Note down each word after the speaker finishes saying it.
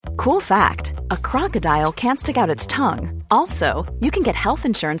Cool fact, a crocodile can't stick out its tongue. Also, you can get health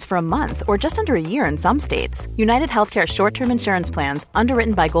insurance for a month or just under a year in some states. United Healthcare short-term insurance plans,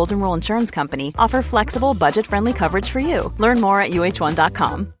 underwritten by Golden Rule Insurance Company, offer flexible, budget-friendly coverage for you. Learn more at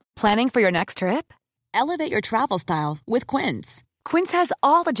uh1.com. Planning for your next trip? Elevate your travel style with Quince. Quince has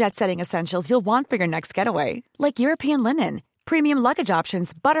all the jet-setting essentials you'll want for your next getaway, like European linen, premium luggage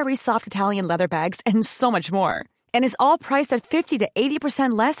options, buttery soft Italian leather bags, and so much more. And is all priced at 50 to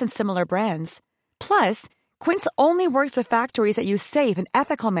 80% less than similar brands. Plus, Quince only works with factories that use safe and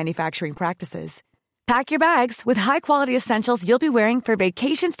ethical manufacturing practices. Pack your bags with high-quality essentials you'll be wearing for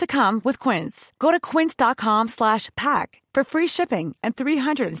vacations to come with Quince. Go to quince.com/pack for free shipping and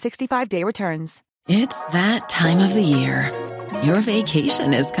 365-day returns. It's that time of the year. Your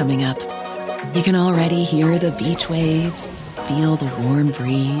vacation is coming up. You can already hear the beach waves, feel the warm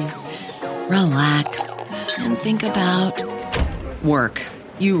breeze, relax, and think about work.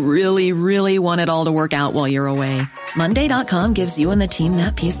 You really, really want it all to work out while you're away. Monday.com gives you and the team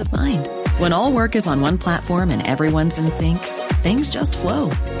that peace of mind. When all work is on one platform and everyone's in sync, things just flow.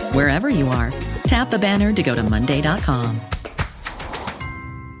 Wherever you are, tap the banner to go to Monday.com.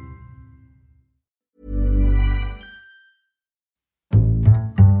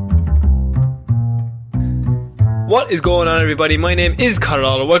 What is going on, everybody? My name is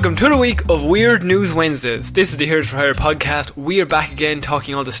Carl. Welcome to the week of Weird News Wednesdays. This is the Heroes for Hire podcast. We are back again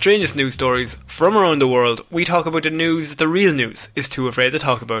talking all the strangest news stories from around the world. We talk about the news that the real news is too afraid to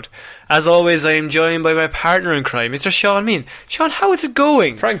talk about. As always, I am joined by my partner in crime, Mr. Sean Mean. Sean, how is it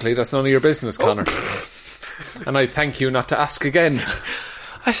going? Frankly, that's none of your business, Connor. And I thank you not to ask again.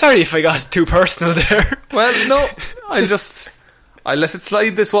 I'm sorry if I got too personal there. Well, no, I let it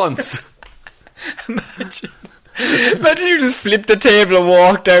slide this once. Imagine you just flipped the table and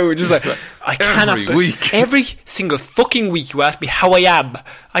walked out. Just like, I cannot. Every single fucking week you ask me how I am.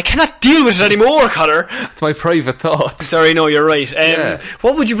 I cannot deal with it anymore, Connor. It's my private thoughts. Sorry, no, you're right.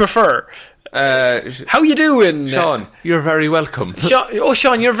 What would you prefer? How you doing? Sean, you're very welcome.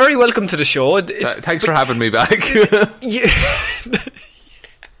 Sean, you're very welcome to the show. Thanks for having me back.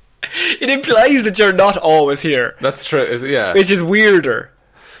 It implies that you're not always here. That's true, yeah. Which is weirder.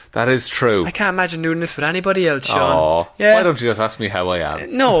 That is true. I can't imagine doing this with anybody else, Sean. Aww. Yeah. Why don't you just ask me how I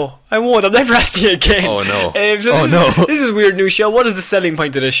am? No, I won't. I'm never asking you again. Oh, no. This is Weird News Show. What is the selling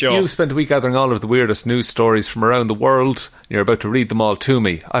point of this show? You spent a week gathering all of the weirdest news stories from around the world. You're about to read them all to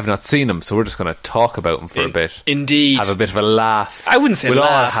me. I've not seen them, so we're just going to talk about them for a bit. Indeed. Have a bit of a laugh. I wouldn't say we'll laugh.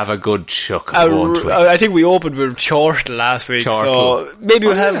 We'll all have a good chuck, won't we? I think we opened with chortle last week, so maybe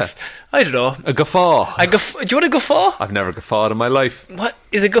we'll have... Yeah. I don't know. A guffaw. Do you want a guffaw? I've never guffawed in my life. What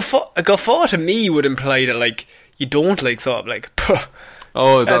is a guffaw? A guffaw to me would imply that, like, you don't like something, like,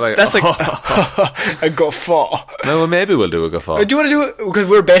 oh, is that like... That's like a guffaw. No, well, maybe we'll do a guffaw. Do you want to do it? Because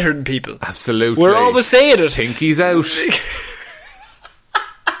we're better than people. Absolutely. We're always saying it. Pinky's out.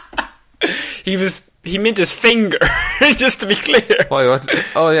 He meant his finger, just to be clear. Why, what?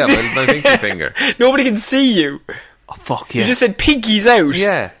 Oh, yeah, my pinky finger. Nobody can see you. Oh, fuck yeah. You just said pinky's out.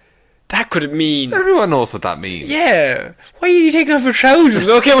 Yeah. That could mean... Everyone knows what that means. Yeah. Why are you taking off your trousers?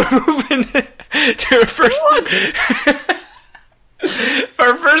 Okay, we're moving to our first... For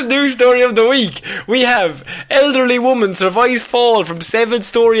our first news story of the week, we have elderly woman survives fall from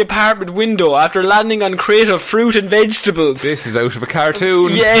 7-story apartment window after landing on crate of fruit and vegetables. This is out of a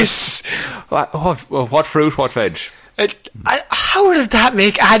cartoon. Yes. What fruit, what veg? How does that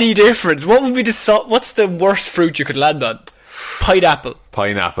make any difference? What would be what's the worst fruit you could land on? Pineapple.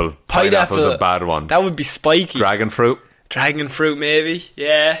 Pineapple's a bad one. That would be spiky. Dragon fruit, maybe.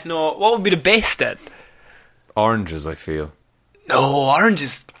 Yeah, no. What would be the best then? Oranges, I feel. No,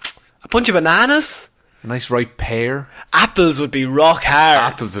 oranges. A bunch of bananas. A nice ripe pear. Apples would be rock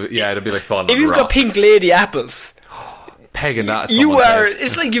hard. Apples, yeah, it'd be like fun. If you've got pink lady apples, pegging that.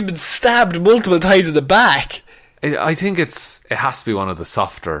 It's like you've been stabbed multiple times in the back. I think it has to be one of the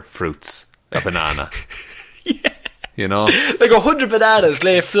softer fruits. A banana. Yeah. You know? Like 100 bananas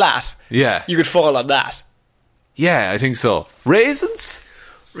lay flat. Yeah. You could fall on that. Yeah, I think so. Raisins?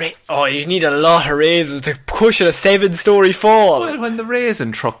 You need a lot of raisins to cushion a 7-story fall. Well, when the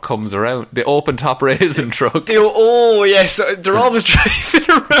raisin truck comes around, the open top raisin truck. Yes, they're always driving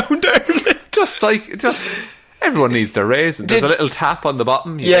around Ireland. Just everyone needs their raisins. There's a little tap on the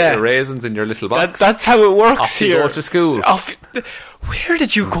bottom. You get your raisins in your little box. That's how it works Off here. You go to school. Where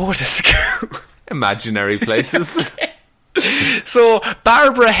did you go to school? Imaginary places. So,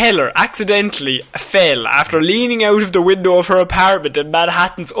 Barbara Heller accidentally fell after leaning out of the window of her apartment in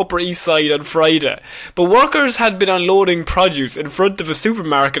Manhattan's Upper East Side on Friday. But workers had been unloading produce in front of a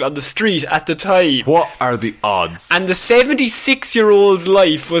supermarket on the street at the time. What are the odds? And the 76-year-old's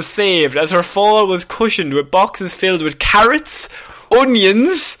life was saved as her fall was cushioned with boxes filled with carrots,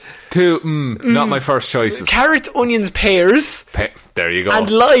 onions... Not my first choices. Carrots, onions, pears... there you go.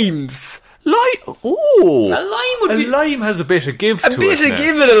 And limes. Ooh. A lime has a bit of give to it. A bit of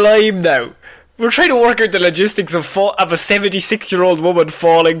give it a lime now. We're trying to work out the logistics of a 76-year-old woman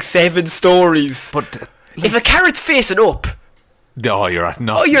falling 7 stories. But if a carrot's facing up... Oh, you're at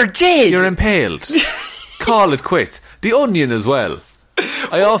nothing. Oh, you're dead. You're impaled. Call it quits. The onion as well.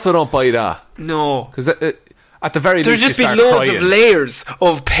 I also don't buy that. No. Because at the very There's least just been loads of layers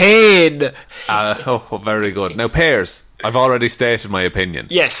of pain. Very good. Now, pears. I've already stated my opinion.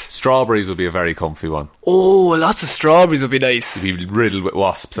 Yes. Strawberries would be a very comfy one. Oh, lots of strawberries would be nice. You'd be riddled with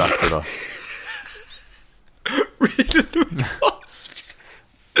wasps after that. Riddled with wasps.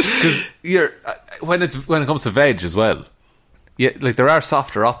 Because when it comes to veg as well, there are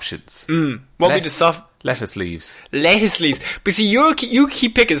softer options. What would be the soft... Lettuce leaves. Lettuce leaves. But see, you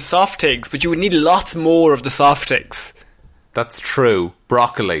keep picking soft things, but you would need lots more of the soft things. That's true.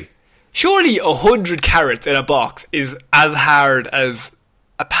 Broccoli. Surely 100 carrots in a box is as hard as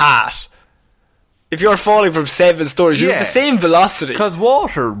a pat. If you're falling from 7 stories, you have the same velocity. Because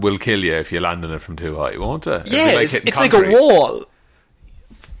water will kill you if you land on it from too high, won't it? Yeah, it's like a wall.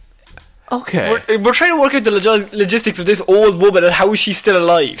 Okay. We're trying to work out the logistics of this old woman and how she's still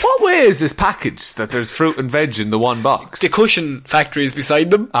alive. What way is this packaged that there's fruit and veg in the one box? The cushion factory is beside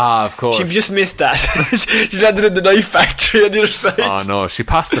them. Ah, of course. She just missed that. She's landed in the knife factory on the other side. Oh no, she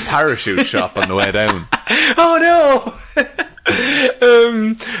passed the parachute shop on the way down. Oh no.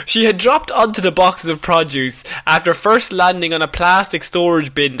 She had dropped onto the boxes of produce after first landing on a plastic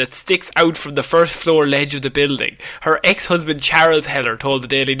storage bin that sticks out from the first floor ledge of the building. Her ex-husband Charles Heller told the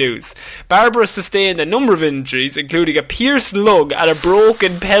Daily News. Barbara sustained a number of injuries, including a pierced lung and a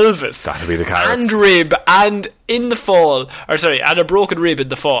broken pelvis. That'll be the carrots. And rib, and a broken rib in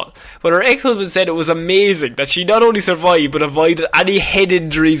the fall. But her ex-husband said it was amazing that she not only survived but avoided any head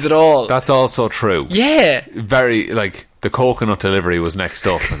injuries at all. That's also true. Yeah. The coconut delivery was next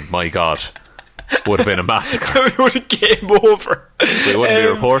up, and my God, would have been a massacre. It would have game over. We wouldn't be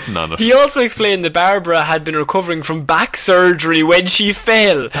reporting on it. He also explained that Barbara had been recovering from back surgery when she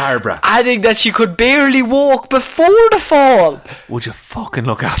fell. Barbara. Adding that she could barely walk before the fall. Would you fucking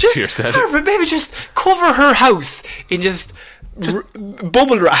look after yourself? Barbara, maybe just cover her house in just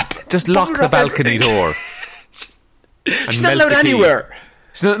bubble wrap. Just lock the balcony door. She's not allowed anywhere.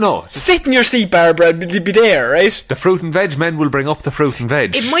 No. Sit in your seat, Barbara, and be there, right? The fruit and veg men will bring up the fruit and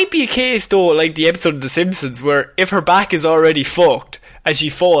veg. It might be a case, though, like the episode of The Simpsons, where if her back is already fucked as she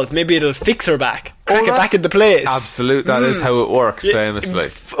falls, maybe it'll fix her back. Crack it back into place. Absolute, that is how it works, famously.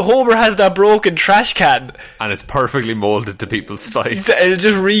 Homer has that broken trash can. And it's perfectly moulded to people's spines. It'll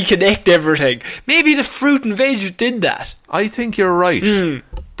just reconnect everything. Maybe the fruit and veg did that. I think you're right.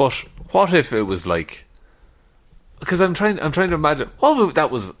 But what if it was like... Because I'm trying to imagine. What if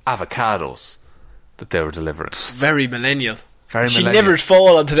that was avocados that they were delivering? Very millennial. She never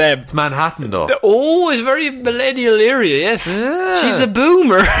fall onto them. It's Manhattan, though. It's very millennial area. Yes, she's a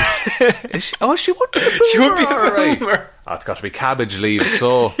boomer. Is she? Oh, she would be a boomer. She would be a boomer. Oh, it's got to be cabbage leaves.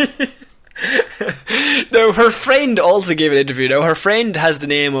 So. Now, her friend also gave an interview. Now, her friend has the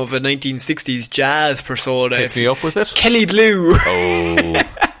name of a 1960s jazz persona. Hit me up with it. Kelly Blue. Oh.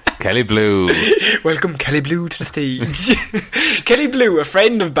 Kelly Blue. Welcome Kelly Blue to the stage. Kelly Blue, a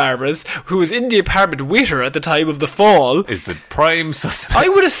friend of Barbara's, who was in the apartment with her at the time of the fall, is the prime suspect. I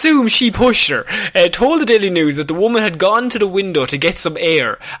would assume she pushed her. Told the Daily News that the woman had gone to the window to get some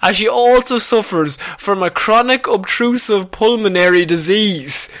air, as she also suffers from a chronic obtrusive pulmonary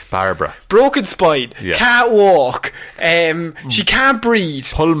disease. Barbara. Broken spine. Yeah. Can't walk. She can't breathe.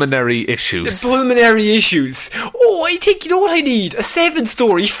 Pulmonary issues. Oh, I think, you know what I need? A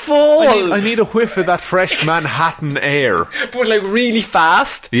 7-story fall. I need a whiff of that fresh Manhattan air. But like really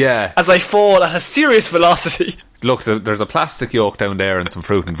fast. Yeah. As I fall at a serious velocity. Look, there's a plastic yolk down there and some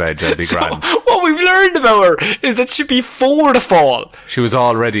fruit and veg. I'd be grand. What we've learned about her is that she'd be before the fall. She was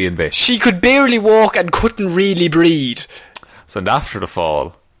already in bed. She could barely walk and couldn't really breathe. So, and after the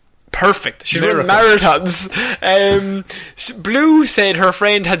fall... Perfect. She's running marathons. Blue said her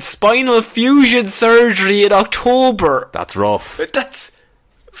friend had spinal fusion surgery in October. That's rough. That's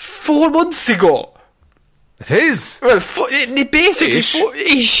 4 months ago. It is. Well, basically Ish.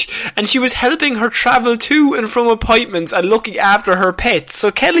 ish. And she was helping her travel to and from appointments and looking after her pets.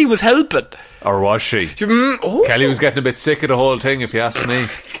 So Kelly was helping. Or was she? Kelly was getting a bit sick of the whole thing, if you ask me.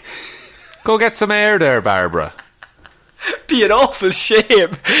 Go get some air there, Barbara. Be an awful shame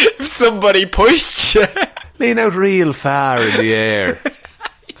if somebody pushed you. Lean out real far in the air.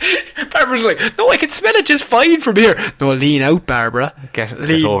 Barbara's like, no, I can smell it just fine from here. No, lean out, Barbara. Get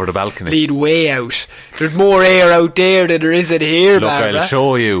over the balcony. Lean way out. There's more air out there than there is in here, Look, Barbara. I'll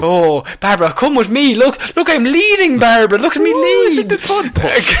show you. Oh, Barbara, come with me. Look, I'm leading, Barbara. Look at me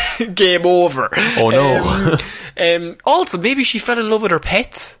lead. Game over. Oh, no. Also, maybe she fell in love with her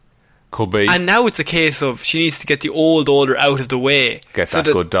pets. Could be. And now it's a case of she needs to get the old owner out of the way. Get that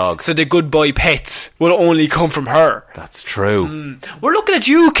good dog. So the good boy pets will only come from her. That's true. We're looking at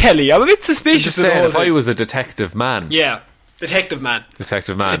you, Kelly. I'm a bit suspicious of the whole if I thing. was a detective man. Yeah, detective man.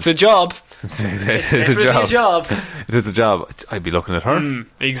 Detective man. It's a job. It's definitely a job. It is a job. I'd be looking at her.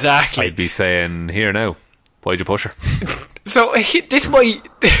 Exactly. I'd be saying, here now, why'd you push her? So this might...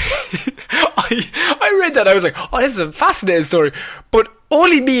 I read that, I was like, oh, this is a fascinating story. But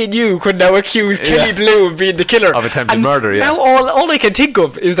only me and you could now accuse Kelly Blue of being the killer. Of attempted and murder, yeah. Now all I can think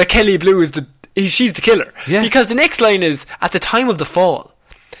of is that Kelly Blue is she's the killer. Yeah. Because the next line is, at the time of the fall,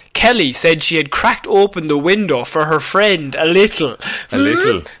 Kelly said she had cracked open the window for her friend a little. A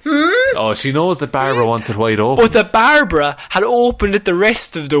little. Oh, she knows that Barbara wants it wide open. But that Barbara had opened it the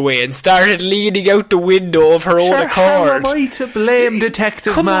rest of the way and started leaning out the window of her own accord. How am I to blame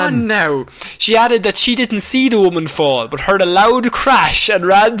detective Come man? on now. She added that she didn't see the woman fall, but heard a loud crash and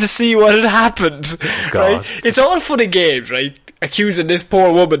ran to see what had happened. God. Right? It's all fun and games, right? Accusing this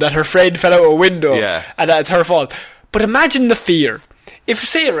poor woman that her friend fell out a window and that it's her fault. But imagine the fear. If,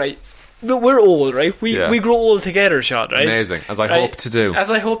 say, right, we're old, right? We grow old together, Sean, right? Amazing, as I hope to do. As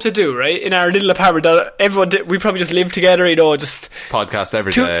I hope to do, right? In our little apartment, we probably just live together, you know, just... Podcast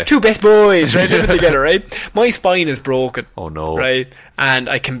every day. Two best boys, right? Living together, right? My spine is broken. Oh, no. Right? And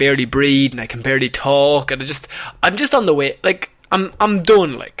I can barely breathe, and I can barely talk, and I'm just on the way, like... I'm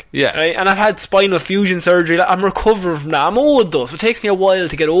done, like. Yeah. Right? And I've had spinal fusion surgery. Like, I'm recovering from that. I'm old, though, so it takes me a while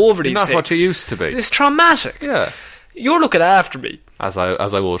to get over these things. Not what you used to be. It's traumatic. Yeah. You're looking after me. As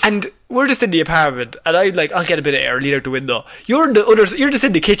I would. And we're just in the apartment, and I'm like, I'll get a bit of air, lean out the window. You're just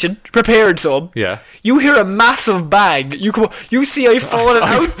in the kitchen, prepared some. Yeah. You hear a massive bang. You see I fallen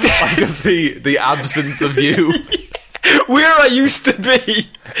out. I can see the absence of you. Where I used to be.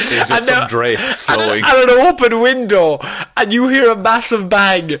 There's just some drapes flowing. And an open window. And you hear a massive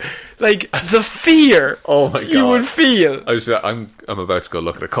bang. Like, the fear oh my God. you would feel. I'm about to go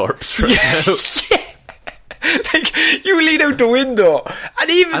look at a corpse right now. Yeah. Like, you lean out the window.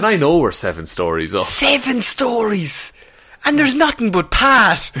 And I know we're 7 stories up. 7 stories. And there's nothing but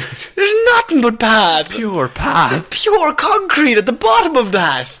pat. There's nothing but pat. Pure pat. There's pure concrete at the bottom of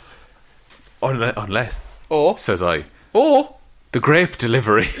that. Unless, says I, the grape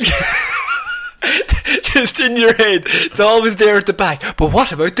delivery. Just in your head, it's always there at the back. But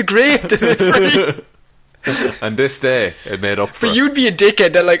what about the grape delivery? And this day, it made up for But it. you'd be a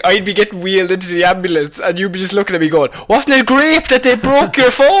dickhead that, like, I'd be getting wheeled into the ambulance and you'd be just looking at me going, wasn't it grape that they broke your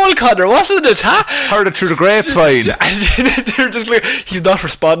fall, Connor? Wasn't it, huh? Heard it through the grapevine. They're just like, he's not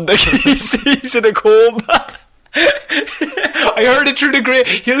responding. He's in a coma. I heard it through the grape.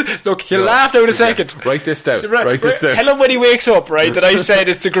 He'll laugh now in a second. Write this down. Write this down. Tell him when he wakes up, right, that I said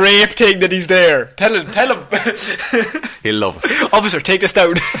it's the grape thing that he's there. Tell him. He'll love it. Officer, take this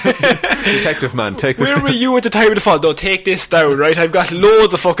down. Detective man, take this down. Where were you at the time of the fall? No, take this down, right? I've got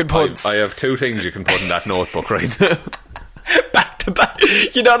loads of fucking puns. I have 2 things you can put in that notebook right now. Back to back.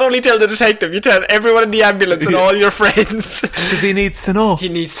 You not only tell the detective, you tell everyone in the ambulance and all your friends. Because he needs to know. He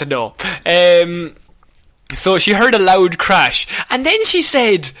needs to know. So she heard a loud crash, and then she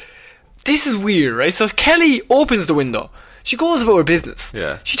said, this is weird, right? So Kelly opens the window. She goes about her business.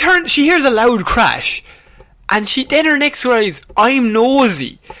 Yeah. She hears a loud crash, and then her next word is, I'm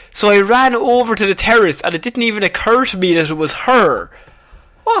nosy. So I ran over to the terrace, and it didn't even occur to me that it was her.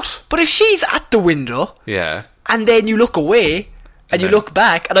 What? But if she's at the window, yeah, and then you look away, and you look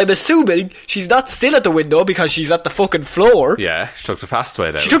back, and I'm assuming she's not still at the window because she's at the fucking floor. Yeah, she took the fast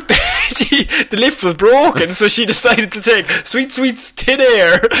way down. The lift was broken, so she decided to take sweet thin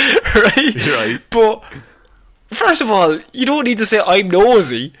air, right? Right. But first of all, you don't need to say I'm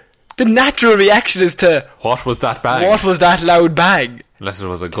nosy. The natural reaction is to, what was that bang? what was that loud bang? Unless it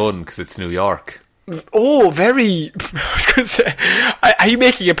was a gun, because it's New York. Oh, very. I was going to say, are you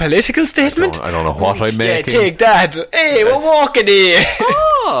making a political statement? I don't know what I'm making. Yeah, take that. Hey, we're walking here.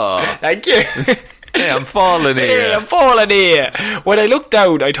 Oh. Thank you. Hey, I'm falling here. Hey, I'm falling here. When I looked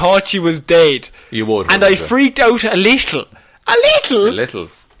down, I thought she was dead. You would. And I freaked out a little. A little? A little.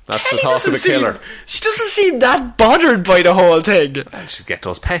 That's Kelly the talk of the killer. She doesn't seem that bothered by the whole thing. Well, she'd get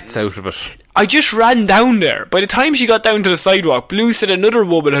those pets out of it. I just ran down there. By the time she got down to the sidewalk, Blue said another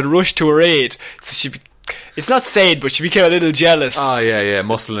woman had rushed to her aid. So it's not sad, but she became a little jealous. Oh, yeah,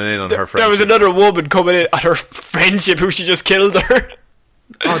 muscling in on her friendship. There was another woman coming in on her friendship who she just killed her.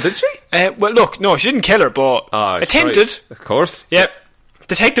 Oh, did she? Well, look, no, she didn't kill her, but attempted. Right. Of course. Yep.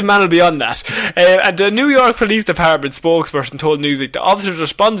 Detective Man will be on that. And the New York Police Department spokesperson told Newsweek the officers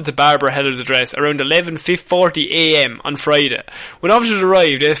responded to Barbara Heller's address around 11:40 a.m. on Friday. When officers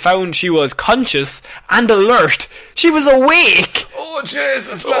arrived, they found she was conscious and alert. She was awake. Oh,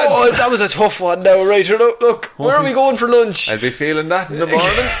 Jesus, lads. Oh, that was a tough one now. Right, look, where are we going for lunch? I'll be feeling that in the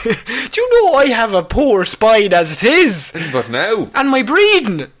morning. Do you know I have a poor spine as it is? But now. And my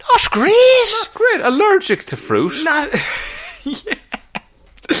breathing, not great. Not great. Allergic to fruit. Not... yeah.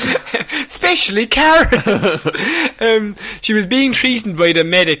 Especially carrots. She was being treated by the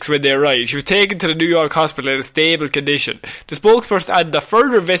medics when they arrived. She was taken to the New York hospital in a stable condition. The spokesperson added that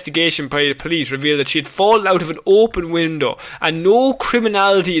further investigation by the police revealed that she had fallen out of an open window and no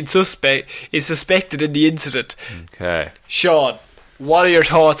criminality is suspected in the incident. Okay. Sean, what are your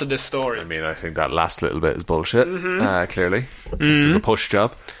thoughts on this story? I mean, I think that last little bit is bullshit. Clearly, this is a push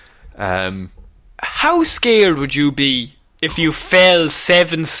job. How scared would you be if you fell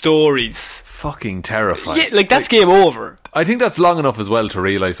 7 stories? Fucking terrifying. Yeah, like that's game over. I think that's long enough as well to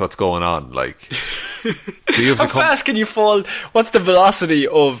realise what's going on. Like, so you have how fast can you fall? What's the velocity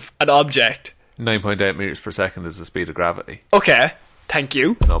of an object? 9.8 metres per second is the speed of gravity. Okay, thank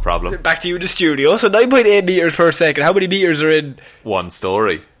you. No problem. Back to you in the studio. So 9.8 metres per second. How many metres are in 1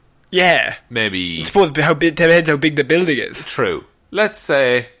 story? Yeah, maybe. I suppose depends how big the building is. True. Let's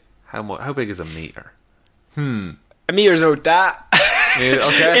say how big is a metre? A meter's about that.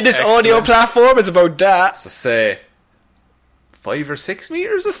 Okay. In this audio platform, it's about that. So say 5 or 6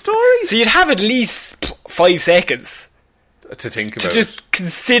 metres a story. So you'd have at least 5 seconds to think about to just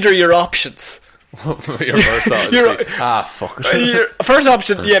consider your options. Your first thought fuck. Your first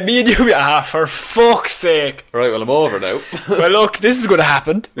option, yeah, me and you. For fuck's sake. Right, well, I'm over now. Well, look, this is going to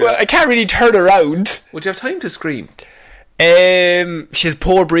happen. Yeah. Well, I can't really turn around. Would you have time to scream? She has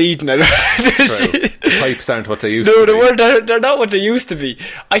poor breathing. The pipes aren't what they used to be. No, they're not what they used to be.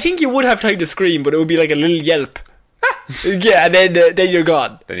 I think you would have time to scream, but it would be like a little yelp. Yeah, and then you're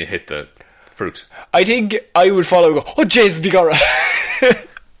gone. Then you hit the fruit. I think I would follow and go, oh, Jesus, be gone.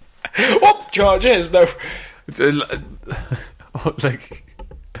 Oh, Georges, now. Like,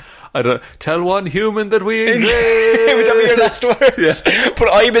 I don't tell one human that we exist. Would that be your last words? Yeah. But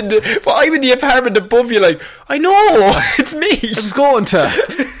I'm in the apartment above you, like, I know, it's me. I was going to.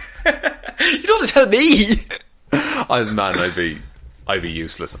 You don't have to tell me. I'd be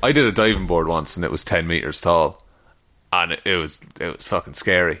useless. I did a diving board once, and it was 10 metres tall, and it was fucking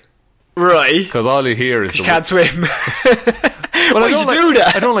scary. Right. Because all you hear is you can't swim. Well, Why'd you do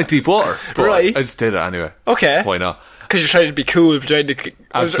that? I don't like deep water. But right. I just did it anyway. Okay. Why not? Because you're trying to be cool.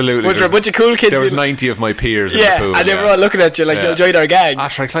 Absolutely. Was there a bunch of cool kids? There was 90 of my peers in the pool. And they were all looking at you like they'll join our gang.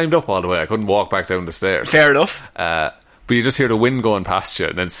 After I climbed up all the way, I couldn't walk back down the stairs. Fair enough. But you just hear the wind going past you,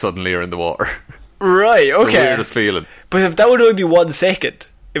 and then suddenly you're in the water. Right, okay. It's the weirdest feeling. But that would only be 1 second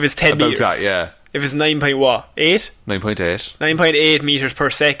if it's 10 metres. About that, yeah. If it's 9 point what? 8? 9.8. 9.8 metres per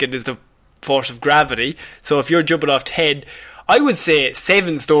second is the force of gravity. So if you're jumping off 10, I would say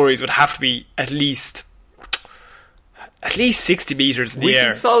 7 stories would have to be at least 60 metres in the air.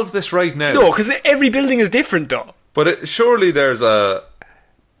 We can solve this right now. No, because every building is different though. But surely there's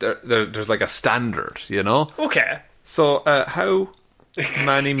there's like a standard, you know? Okay. So how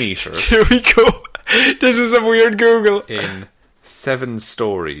many metres? Here we go. This is some weird Google. In 7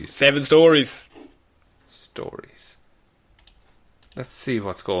 stories. 7 stories. Stories. Let's see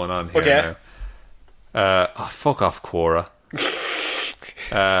what's going on here Okay. now. Fuck off, Quora.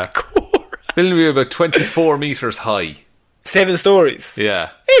 Quora. Building will be about 24 metres high. 7 stories.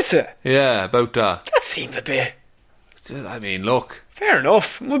 Yeah. Is it? Yeah, about that. That seems a bit. I mean, look. Fair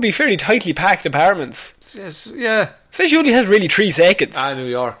enough. It would be fairly tightly packed apartments. Yes, yeah. Says she only has really 3 seconds. New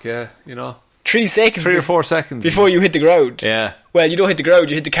York, yeah, you know. 3 seconds. 3 or 4 seconds. Before you hit the ground. Yeah. Well, you don't hit the ground,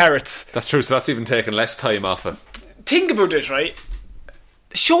 you hit the carrots. That's true, so that's even taking less time off it. Think about this, right?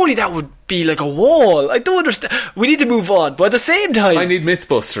 Surely that would be like a wall. I don't understand. We need to move on, but at the same time, I need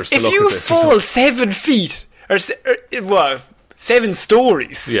Mythbusters to if look you at this. fall 7 feet or 7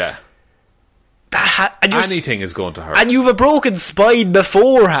 stories, yeah, and anything is going to hurt, and you have a broken spine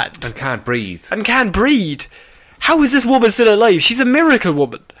beforehand, and can't breathe. How is this woman still alive? She's a miracle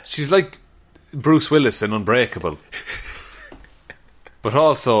woman. She's like Bruce Willis in Unbreakable. But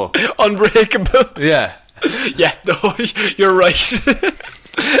also... Unbreakable? Yeah. Yeah, no, you're right.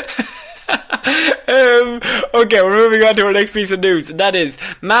 Okay, we're moving on to our next piece of news, and that is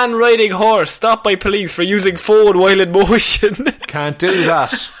man riding horse stopped by police for using phone while in motion. Can't do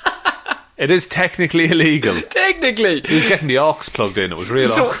that. It is technically illegal. Technically. He was getting the aux plugged in. It was real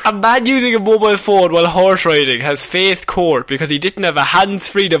So awkward. a man using a mobile phone while horse riding has faced court because he didn't have a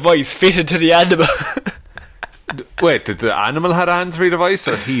hands-free device fitted to the animal. Wait, did the animal have a hands-free device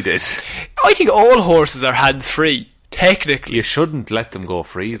or he did? I think all horses are hands-free, technically. You shouldn't let them go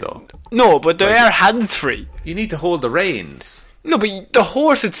free though. No, but they are hands-free. You need to hold the reins. No, but the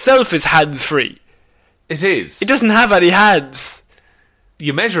horse itself is hands-free. It is. It doesn't have any hands.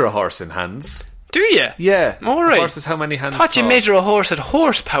 You measure a horse in hands. Do you? Yeah. All right. A horse is how many hands? I thought you measure a horse at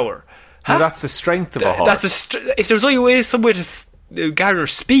horsepower. No, that's the strength of a horse. If there's only some way to garner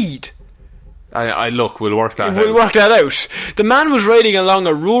speed. I look, we'll work that out. We'll work that out. The man was riding along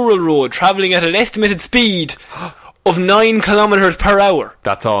a rural road, travelling at an estimated speed of 9 kilometres per hour.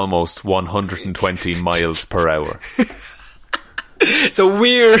 That's almost 120 miles per hour. It's a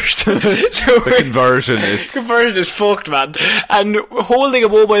weird... The conversion is... Conversion is fucked, man. And holding a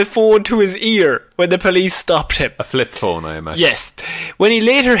mobile phone to his ear when the police stopped him. A flip phone, I imagine. Yes. When he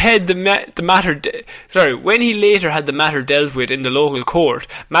later had the matter dealt with in the local court,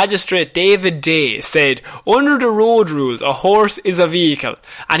 Magistrate David Day said, under the road rules, a horse is a vehicle,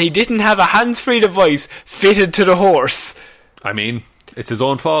 and he didn't have a hands-free device fitted to the horse. I mean, it's his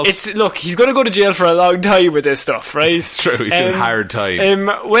own fault. Look, he's going to go to jail for a long time with this stuff, right? It's true, he's in hard time.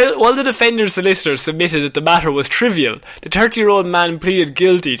 While the defender's solicitor submitted that the matter was trivial, the 30-year-old man pleaded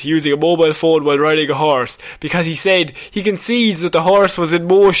guilty to using a mobile phone while riding a horse because he said he concedes that the horse was in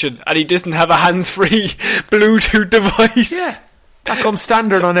motion and he didn't have a hands-free Bluetooth device. Yeah, that comes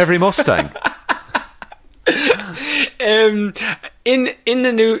standard on every Mustang. In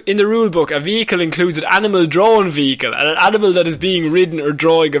the rule book, a vehicle includes an animal-drawn vehicle and an animal that is being ridden or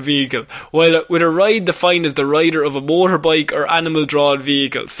drawing a vehicle, while with a ride defined as the rider of a motorbike or animal-drawn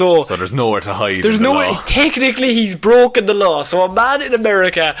vehicle. So there's nowhere to hide. There's nowhere. Technically, he's broken the law. So a man in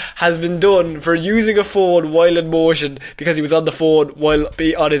America has been done for using a phone while in motion because he was on the phone while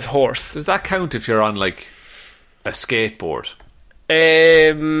on his horse. Does that count if you're on like a skateboard?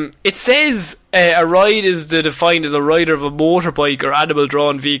 It says a ride is defined as a rider of a motorbike or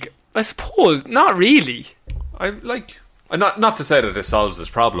animal-drawn vehicle. I suppose not really. Not to say that this solves this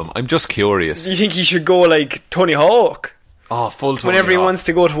problem. I'm just curious. You think he should go like Tony Hawk? Oh, full Tony whenever Hawk. He wants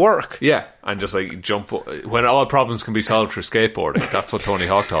to go to work. Yeah, and just like jump when all problems can be solved through skateboarding. That's what Tony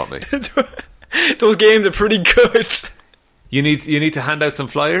Hawk taught me. Those games are pretty good. You need to hand out some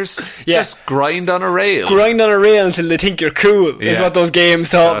flyers. Yeah. Just grind on a rail. Grind on a rail until they think you're cool. Is what those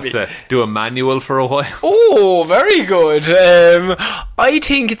games taught me. Do a manual for a while. Oh, very good. I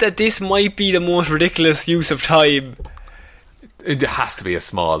think that this might be the most ridiculous use of time. It has to be a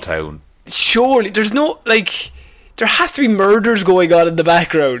small town. Surely, there's no there has to be murders going on in the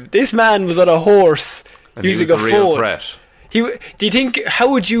background. This man was on a horse and using he was a the phone. Real threat. Do you think,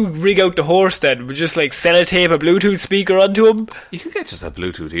 how would you rig out the horse then? Would you just sellotape a Bluetooth speaker onto him? You can get just a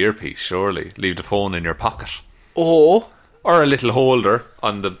Bluetooth earpiece, surely. Leave the phone in your pocket. Oh. Or a little holder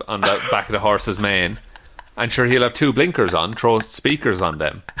on the back of the horse's mane. And sure, he'll have 2 blinkers on, throw speakers on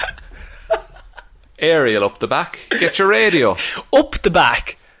them. Aerial up the back. Get your radio. Up the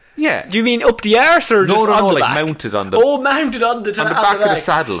back? Yeah. Do you mean up the arse or just on the back? Mounted on the... Oh, mounted on the back of the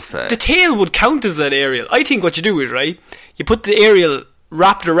saddle, say. The tail would count as an aerial. I think what you do is, right, you put the aerial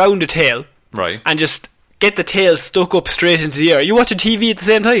wrapped around the tail. Right. And just get the tail stuck up straight into the air. Are you watching TV at the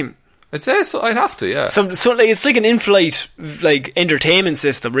same time? I'd say so. I'd have to, yeah. So it's like an in-flight entertainment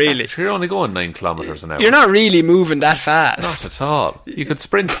system, really. You're only going 9 kilometres an hour. You're not really moving that fast. Not at all. You could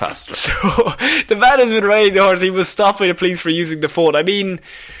sprint faster. So the man has been riding the horse. He was stopped by the police for using the phone. I mean,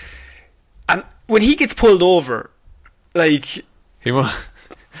 when he gets pulled over, he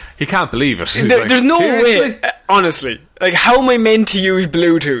can't believe it. There's no way, honestly. How am I meant to use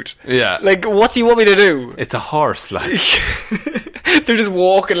Bluetooth? Yeah. What do you want me to do? It's a horse, They're just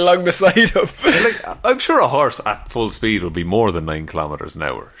walking along the side of. I'm sure a horse at full speed would be more than 9 kilometres an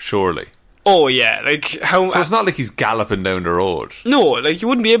hour, surely. Oh yeah, how? So it's not like he's galloping down the road. No, you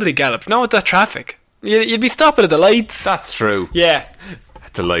wouldn't be able to gallop. Not with that traffic. You'd be stopping at the lights. That's true. Yeah.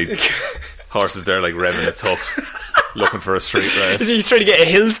 At the lights. Horse is there revving its hoof, looking for a street race. He's trying to get a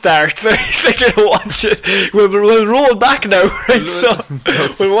hill start, so he's trying to watch it. We'll roll back now, right? So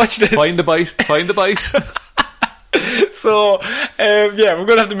we'll watch this. Find the bite. So, yeah, we're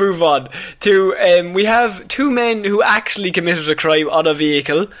going to have to move on to, we have two men who actually committed a crime on a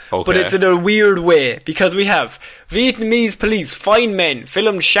vehicle, but it's in a weird way, because we have Vietnamese police find men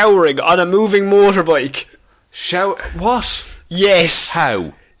filmed showering on a moving motorbike. What? Yes.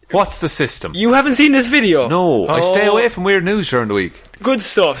 How? What's the system? You haven't seen this video? No, I stay away from weird news during the week. Good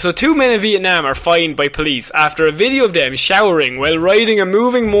stuff. So two men in Vietnam are fined by police after a video of them showering while riding a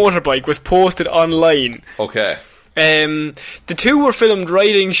moving motorbike was posted online. Okay. The two were filmed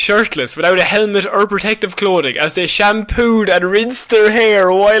riding shirtless without a helmet or protective clothing as they shampooed and rinsed their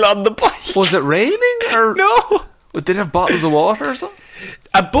hair while on the bike. Was it raining? Or No. Did it have bottles of water or something?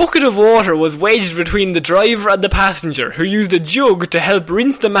 A bucket of water was wedged between the driver and the passenger, who used a jug to help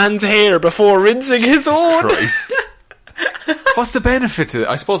rinse the man's hair before rinsing his own. Christ. What's the benefit to it?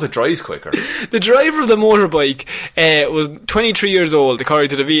 I suppose it dries quicker. The driver of the motorbike was 23 years old, according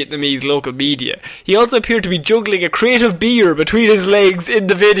to the Vietnamese local media. He also appeared to be juggling a crate of beer between his legs in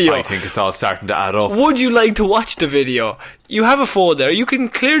the video. I think it's all starting to add up. Would you like to watch the video? You have a phone there. You can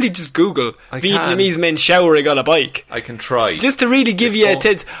clearly just Google Vietnamese men showering on a bike. I can try. Just to really give you a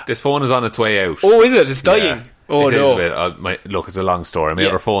sense. This phone is on its way out. Oh, is it? It's dying. Yeah. Oh, it no. Is a bit, look, it's a long story. My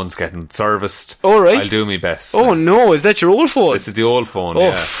other phone's getting serviced. All right. I'll do my best. Oh, no. Is that your old phone? This is the old phone, Oh,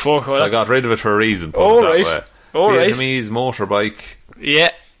 yeah. fuck. Well, so I got rid of it for a reason. All right. All right. Vietnamese motorbike.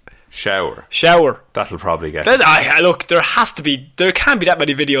 Yeah. Shower. That'll probably get it. Look, there can't be that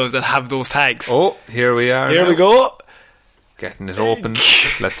many videos that have those tags. Oh, here we are. Here we go. Getting it open.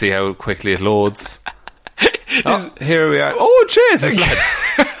 Let's see how quickly it loads. Here we are. Oh, Jesus,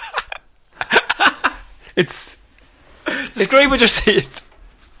 lads. Describe what you're saying.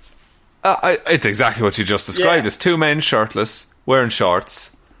 It's exactly what you just described. Yeah. It's two men shirtless, wearing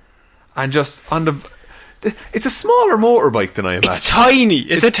shorts, and just on the... It's a smaller motorbike than I imagine. It's tiny.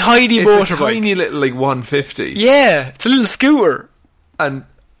 It's a tiny motorbike. It's a tiny little, 150. Yeah, it's a little scooter. And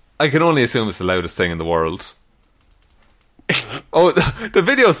I can only assume it's the loudest thing in the world. Oh, the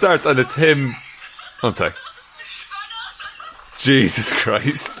video starts and it's him... One sec. Jesus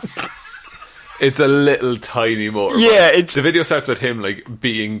Christ. It's a little tiny motorbike. Yeah, the video starts with him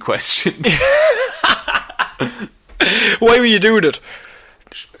being questioned. Why were you doing it?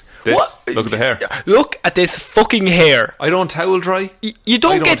 Look at the hair. Look at this fucking hair. I don't towel dry. You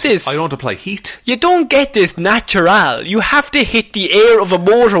don't get this. I don't apply heat. You don't get this natural. You have to hit the air of a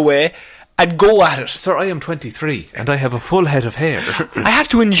motorway and go at it. Sir, I am 23 and I have a full head of hair. I have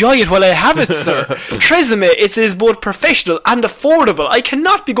to enjoy it while I have it, sir. Tresemme, it is both professional and affordable. I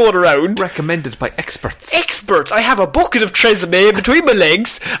cannot be going around. Recommended by experts. Experts. I have a bucket of Tresemme between my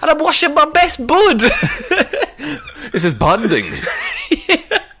legs and I'm washing my best bud. This is bonding.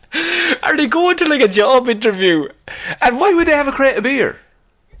 Yeah. Are they going to a job interview? And why would they have a crate of beer?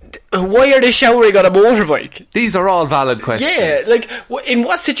 Why are they showering on a motorbike? These are all valid questions. Yeah, in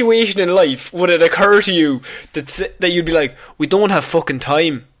what situation in life would it occur to you that you'd be like, we don't have fucking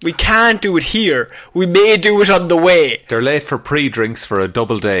time. We can't do it here. We may do it on the way. They're late for pre-drinks for a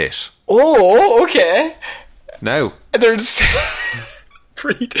double date. Oh, okay. Now. There's...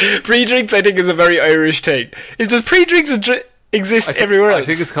 pre-drinks, I think, is a very Irish thing. Does pre-drinks exist everywhere else? I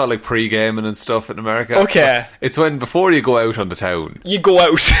think it's called pre-gaming and stuff in America. Okay. It's when before you go out on the town, you go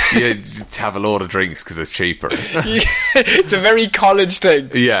out. you have a load of drinks because it's cheaper. It's a very college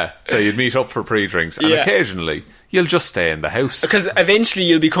thing. Yeah, you'd meet up for pre-drinks and occasionally you'll just stay in the house because eventually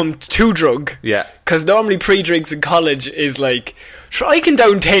you'll become too drunk. Yeah, because normally pre-drinks in college is sure, I can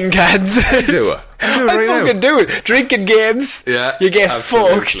down 10 cans. Do it. I fucking do it. Drinking games. Yeah, you get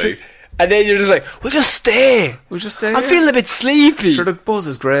absolutely. fucked. And then you're just like, we'll just stay. I'm feeling a bit sleepy. Sure, the buzz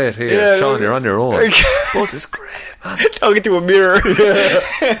is great here. Yeah, Sean, you're on your own. Buzz is great, man. Talking to a mirror.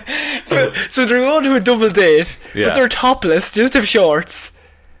 Yeah. So they're going to a double date, but they're topless, just have shorts.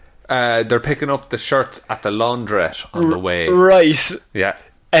 They're picking up the shirts at the laundrette on the way. Right. Yeah.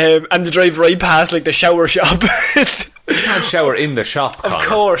 And they drive right past the shower shop. You can't shower in the shop,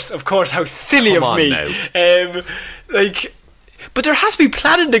 Connor. Of course, how silly Come of on me. Now. But there has to be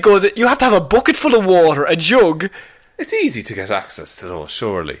planning that goes. You have to have a bucket full of water, a jug. It's easy to get access to those,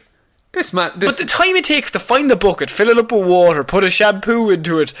 surely. But the time it takes to find the bucket, fill it up with water, put a shampoo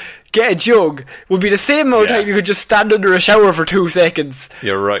into it, get a jug, would be the same amount of time you could just stand under a shower for 2 seconds.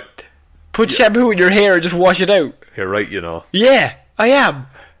 You're right. Put shampoo in your hair and just wash it out. You're right, you know. Yeah, I am.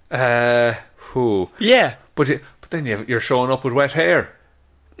 Yeah. But then you're showing up with wet hair.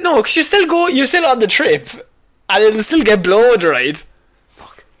 No, because you're still on the trip. And it'll still get blow dried.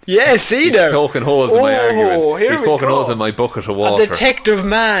 Fuck. Yeah, see He's now. poking holes in my argument. He's poking holes in my bucket of water. A detective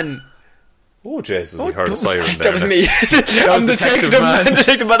man. Oh, Jesus, we heard a siren there. That was me. I'm detective man.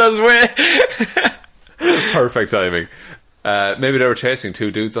 Detective man on his way. Perfect timing. Maybe they were chasing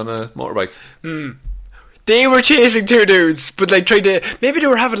two dudes on a motorbike. They were chasing two dudes, but like trying to. Maybe they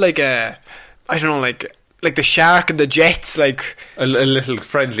were having like a, I don't know, like the Shark and the Jets, like a little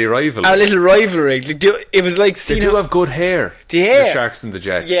friendly rivalry. A little rivalry. Like, it was like they do have good hair. The Sharks and the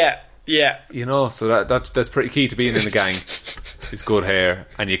Jets. Yeah. You know, so that's pretty key to being in a gang. Is good hair,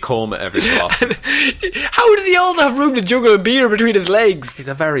 and you comb it every so often. How does he also have room to juggle a beer between his legs? He's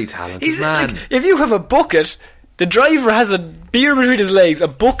a very talented man. Like, if you have a bucket, the driver has a beer between his legs, a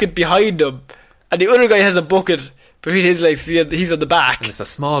bucket behind him, and the other guy has a bucket between his legs. So he's on the back, and it's a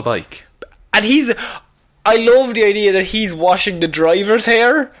small bike. And I love the idea that he's washing the driver's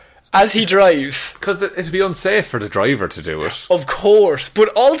hair as he drives. Because it'd be unsafe for the driver to do it. Of course, but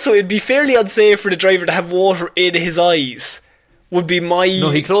also it'd be fairly unsafe for the driver to have water in his eyes. Would be my... No,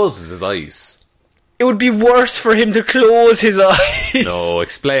 he closes his eyes. It would be worse for him to close his eyes. No,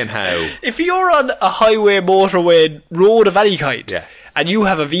 explain how. If you're on a highway, motorway, road of any kind, and you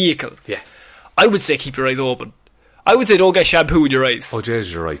have a vehicle, I would say keep your eyes open. I would say don't get shampoo in your eyes. Oh,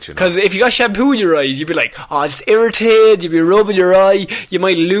 jeez, you're right, you know. Because if you got shampoo in your eyes, you'd be like, just irritated, you'd be rubbing your eye, you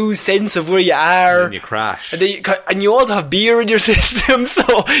might lose sense of where you are. And then you crash. And you also have beer in your system,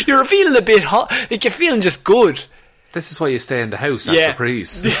 so you're feeling a bit hot. Like, you're feeling just good. This is why you stay in the house after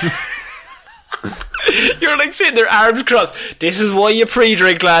prees. You're like sitting there, arms crossed. This is why you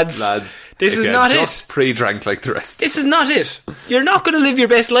pre-drink, lads. This is not just pre-drank like the rest. This is not it. You're not going to live your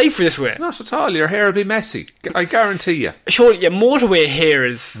best life this way. Not at all. Your hair will be messy. I guarantee you. Sure, your motorway hair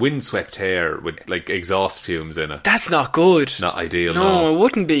is... windswept hair with like exhaust fumes in it. That's not good. Not ideal, no. It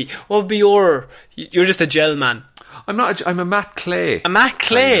wouldn't be. What would be your... You're just a gel man. I'm a Matt Clay. A Matt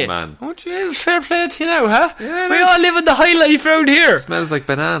Clay? Man. Oh, jeez, fair play to you now, huh? Yeah, we all live in the high life around here. It smells like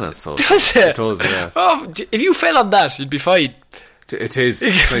bananas. So does it? It does, yeah. Oh, if you fell on that, you'd be fine. It is.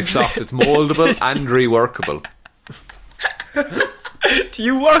 It's nice soft. It's mouldable and reworkable. Do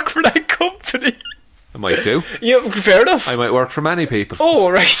you work for that company? I might do. Yeah, fair enough. I might work for many people. Oh,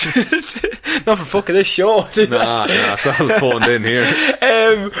 right. Not for fucking this show. Nah, it's all phoned in here.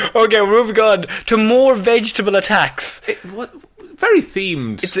 Okay, we're moving on to more vegetable attacks. Very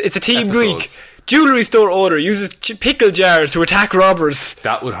themed. It's a team week. Jewellery store owner uses pickle jars to attack robbers.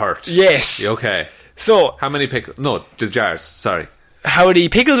 That would hurt. Yes. Okay. So, how many pickles? No, the jars. Sorry. How many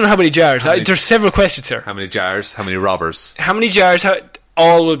pickles or how many jars? There's several questions here. How many jars? How many robbers? How many jars?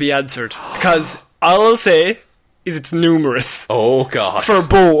 All will be answered. Because all I'll say is it's numerous. Oh, God. For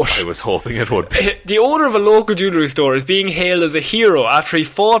both. I was hoping it would be. The owner of a local jewellery store is being hailed as a hero after he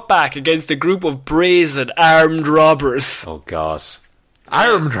fought back against a group of brazen armed robbers. Oh, God.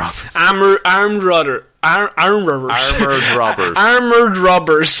 Armed robbers. Armed robbers. Armoured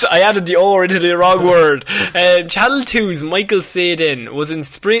robbers. I added the R into the wrong word. Channel 2's Michael Sadin was in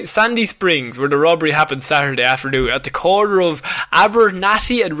Sandy Springs, where the robbery happened Saturday afternoon at the corner of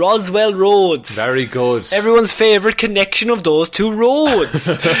Abernathy and Roswell Roads. Very good. Everyone's favourite connection of those two roads.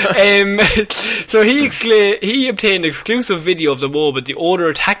 So he obtained exclusive video of the moment the owner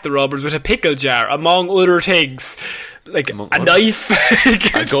attacked the robbers with a pickle jar, among other things. Like a knife,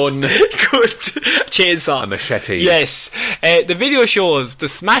 a gun, chainsaw, a machete. Yes. The video shows the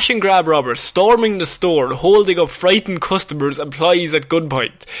smash and grab robbers storming the store and holding up frightened customers' employees at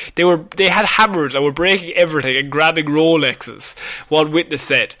gunpoint. They had hammers and were breaking everything and grabbing Rolexes, one witness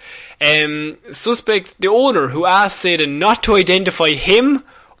said. Suspects, the owner, who asked Sadin not to identify him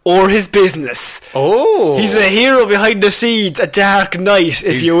or his business. Oh. He's a hero behind the scenes, a dark knight,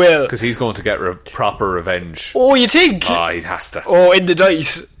 if you will. Because he's going to get proper revenge. Oh, you think? Oh, he has to. Oh, in the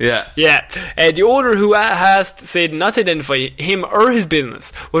dice. Yeah. Yeah. The owner, who has said not to identify him or his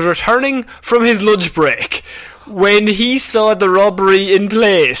business, was returning from his lunch break when he saw the robbery in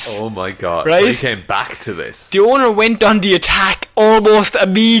place. Oh my God. Right? So he came back to this. The owner went on the attack almost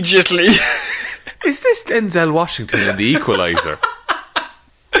immediately. Is this Denzel Washington in The Equalizer?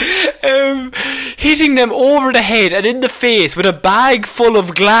 Hitting them over the head and in the face with a bag full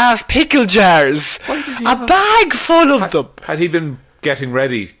of glass pickle jars. A bag full of them. Had he been getting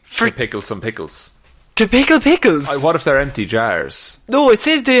ready to pickle some pickles? To pickle pickles? What if they're empty jars? No, it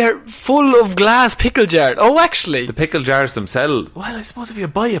says they're full of glass pickle jars. Oh, actually. The pickle jars themselves. Well, I suppose if you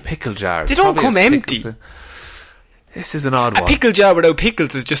buy a pickle jar, they don't come empty. This is an odd one. A pickle jar without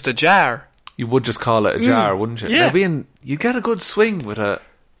pickles is just a jar. You would just call it a jar, wouldn't you? Yeah. Now, you get a good swing with a...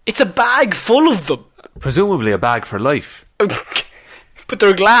 It's a bag full of them. Presumably a bag for life. But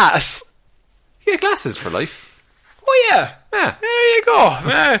they're glass. Yeah, glass is for life. Oh, yeah. Yeah. There you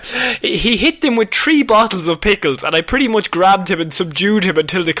go. He hit them with 3 bottles of pickles, and I pretty much grabbed him and subdued him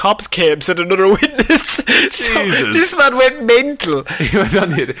until the cops came, said another witness. So this man went mental. He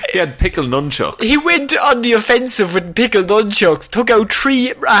had pickle nunchucks. He went on the offensive with pickle nunchucks, took out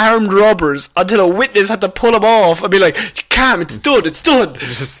 3 armed robbers until a witness had to pull him off and be like, calm, it's done.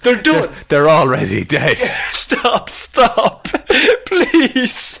 They're done. They're already dead. Stop.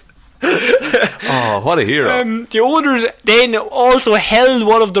 Please. Oh, what a hero. The owners then also held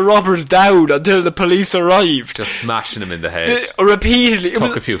one of the robbers down until the police arrived. Just smashing him in the head. Repeatedly.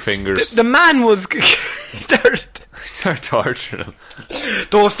 Took a few fingers. The man was... They're torturing him.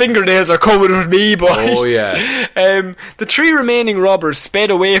 Those fingernails are coming with me, boy. Oh, yeah. The 3 remaining robbers sped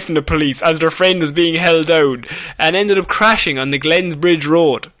away from the police as their friend was being held down and ended up crashing on the Glens Bridge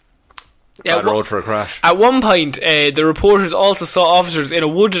Road. Bad road for a crash. At one point, the reporters also saw officers in a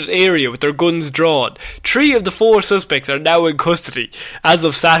wooded area with their guns drawn. 3 of the 4 suspects are now in custody as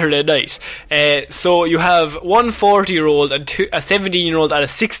of Saturday night. So you have one 40-year-old, and a 17-year-old and a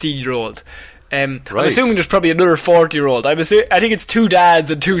 16-year-old. I'm assuming there's probably another 40-year-old. I think it's 2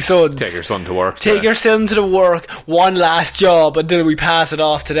 dads and 2 sons. Take your son to work. Take your son to the work. One last job until we pass it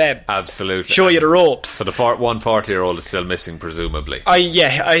off to them. Absolutely. Show you the ropes. So the one 40-year-old is still missing, presumably.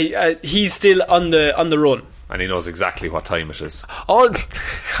 He's still on the run. And he knows exactly what time it is. All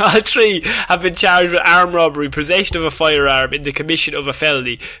 3 have been charged with armed robbery, possession of a firearm in the commission of a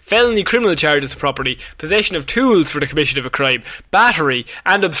felony criminal charges of property, possession of tools for the commission of a crime, battery,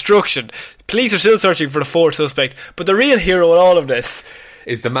 and obstruction. Police are still searching for the 4th suspect, but the real hero in all of this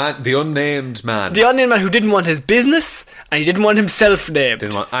is the unnamed man. The unnamed man who didn't want his business, and he didn't want himself named.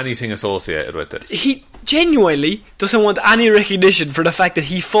 Didn't want anything associated with this. He genuinely doesn't want any recognition for the fact that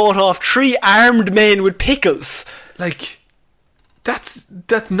he fought off 3 armed men with pickles. Like, that's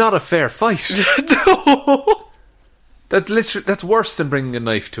not a fair fight. No. That's worse than bringing a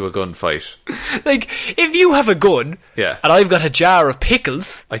knife to a gunfight. Like, if you have a gun, yeah, and I've got a jar of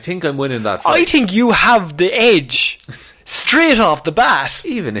pickles, I think I'm winning that fight. I think you have the edge. Straight off the bat.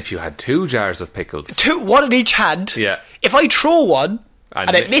 Even if you had 2 jars of pickles. 2, one in each hand. Yeah. If I throw one,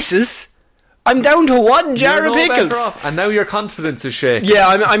 and it misses, I'm down to 1 jar of pickles. And now your confidence is shaking. Yeah,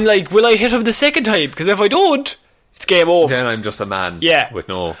 I'm like, will I hit him the second time? Because if I don't, it's game over. Then I'm just a man with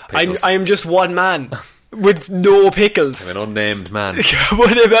no pickles. I'm just one man with no pickles. I'm an unnamed man.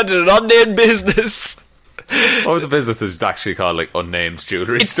 What about an unnamed business? Or the business is actually called like Unnamed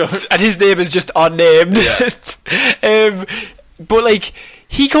Jewellery Store. And his name is just unnamed. Yeah. But like,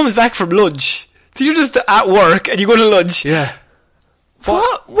 he comes back from lunch. So you're just at work and you go to lunch. Yeah.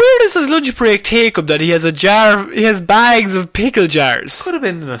 What? Where does his lunch break take him that he has he has bags of pickle jars? Could have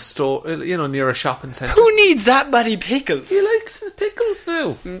been in a store, near a shopping centre. Who needs that many pickles? He likes his pickles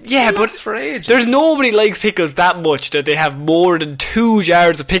now. Yeah, but for ages. There's nobody likes pickles that much that they have more than 2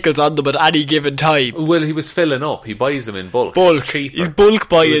 jars of pickles on them at any given time. Well, he was filling up. He buys them in bulk. Cheaper. He's bulk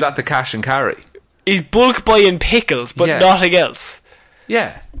buying. He was at the cash and carry. He's bulk buying pickles, but nothing else.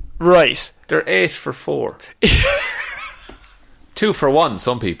 Yeah. Right. They're 8 for 4. 2 for 1,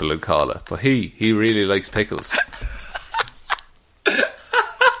 some people would call it, but he really likes pickles.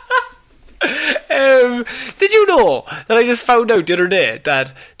 Did you know that I just found out the other day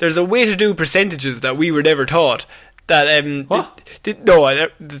that there's a way to do percentages that we were never taught? That what?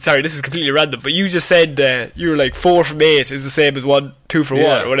 Sorry, this is completely random. But you just said you were like 4 from 8 is the same as 2 for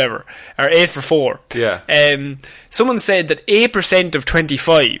 1 or whatever, or 8 for 4. Yeah. Someone said that 8% of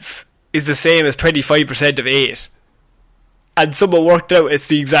 25 is the same as 25% of 8. And someone worked out it's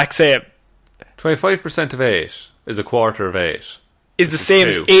the exact same. 25% of 8 is a quarter of 8. Is the same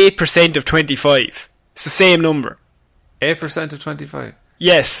as 8% of 25. It's the same number. 8% of 25?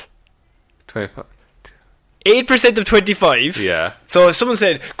 Yes. 25. 8% of 25. Yeah. So if someone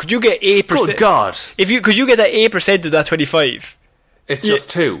said, could you get 8%? Good God. Could you get that 8% of that 25? It's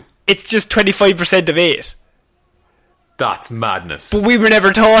just 2. It's just 25% of 8. That's madness. But we were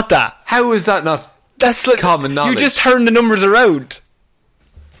never taught that. How is that not... That's like common knowledge. You just turn the numbers around.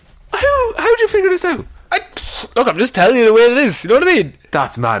 How'd you figure this out? Look, I'm just telling you the way it is. You know what I mean?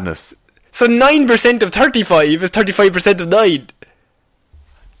 That's madness. So 9% of 35 is 35% of 9.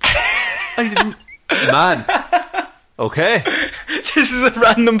 I didn't... Man. Okay. This is a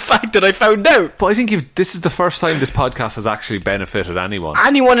random fact that I found out. But I think this is the first time this podcast has actually benefited anyone.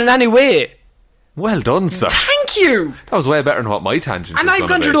 Anyone in any way. Well done, sir. Thank you. That was way better than what my tangent was. And I've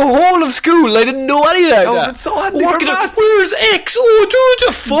gone through the whole of school. I didn't know any of that. Oh, it's so handy for maths. Where's X? Oh, do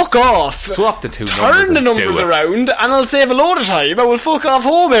it. Fuck off. Swap the 2 numbers. Turn the numbers around, and I'll save a load of time. I will fuck off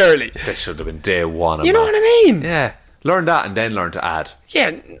home early. This should have been day 1. You know what I mean? Yeah. Learn that and then learn to add.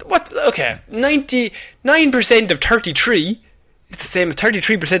 Yeah, what? Okay, 99% of 33 is the same as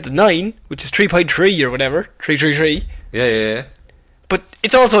 33% of 9, which is 3.3 or whatever, 333. Yeah. But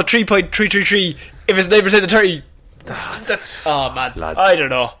it's also 3.333 if it's 9% of 30. Oh man, lads, I don't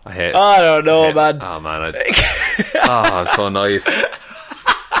know. I don't know, man. Oh man, I'm so annoyed.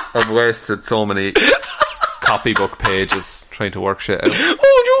 I've wasted so many copybook pages trying to work shit out.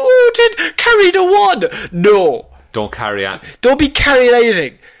 Oh, you did carry the one. No, don't carry on. Don't be carrying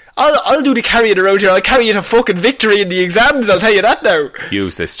anything. I'll do the carrying around here. I'll carry you to fucking victory in the exams, I'll tell you that now.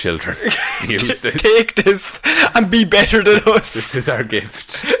 Use this, children. Use this. Take this and be better than us. This is our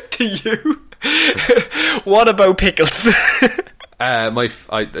gift to you. What about pickles?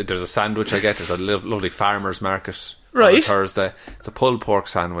 There's a sandwich I get. There's a lovely farmer's market right on Thursday. It's a pulled pork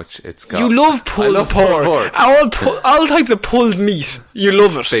sandwich. It's got, you love pulled pork. All types of pulled meat. You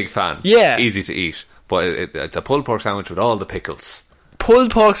love it. Big fan. Yeah, easy to eat. But it's a pulled pork sandwich with all the pickles.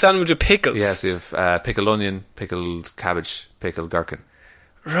 Pulled pork sandwich with pickles. Yes, you have pickled onion, pickled cabbage, pickled gherkin.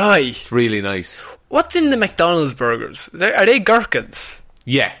 Right. It's really nice. What's in the McDonald's burgers? Are they gherkins?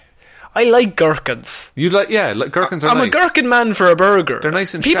 Yeah. I like gherkins. You like gherkins are I'm nice. a gherkin man for a burger. They're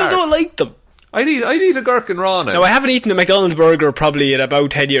nice and people sharp. don't like them. I'd eat a gherkin raw now. Now I haven't eaten a McDonald's burger probably in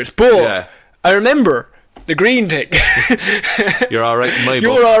about 10 years, but I remember the green thing. You're alright in my book.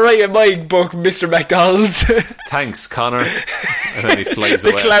 You're alright in my book, Mr. McDonald's. Thanks, Connor. And then he flies the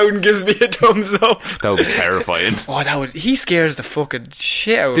away. The clown gives me a thumbs up. That would be terrifying. He scares the fucking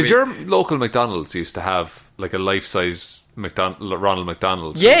shit out of me. Did your local McDonald's used to have like a life-size Ronald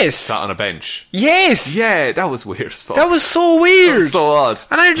McDonald? Yes. Sat on a bench? Yes. Yeah, that was weird as fuck. That was so weird. That was so odd.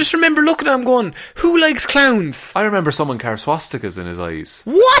 And I just remember looking at him going, who likes clowns? I remember someone carved swastikas in his eyes.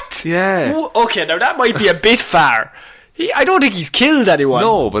 What? Yeah. Okay, now that might be a bit far. I don't think he's killed anyone.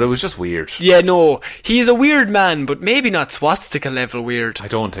 No, but it was just weird. Yeah, no. He's a weird man, but maybe not swastika level weird. I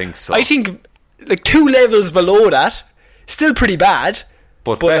don't think so. I think like 2 levels below that, still pretty bad.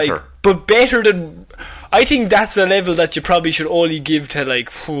 But better. But better than... I think that's a level that you probably should only give to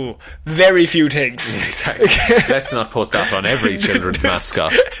like very few things. Yeah, exactly. Let's not put that on every children's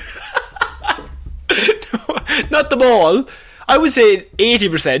mascot. No, not them all. I would say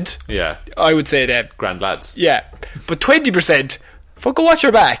 80%. Yeah. I would say that. Grand lads. Yeah. But 20%, fucking watch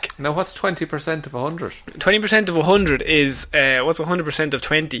your back. Now what's 20% of 100? 20% of 100 is, what's 100% of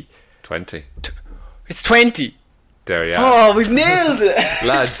 20? 20. It's 20. There you are. Oh, we've nailed it.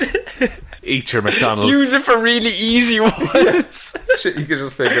 Lads, eat your McDonald's. Use it for really easy ones. Shit you can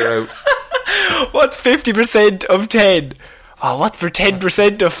just figure out. What's 50% of 10? Oh, what's for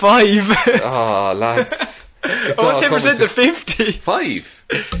 10% of 5? Oh, lads. What's 10% of 50? 5.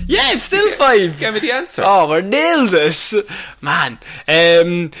 Yeah, it's still 5. Give me the answer. Oh, we're nailed this. Man.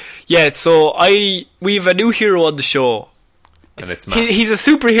 Yeah, so we've a new hero on the show. And it's Matt. He's a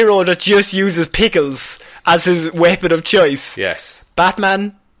superhero that just uses pickles as his weapon of choice. Yes.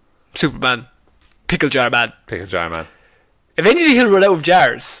 Batman, Superman, Pickle Jar Man. Pickle Jar Man. Eventually he'll run out of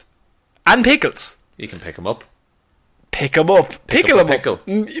jars. And pickles. You can pick them up. Pick them up. Pickle them up.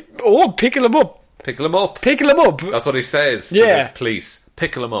 Oh, pickle them up. Pickle them up. Pickle them up. That's what he says. Yeah. To the police.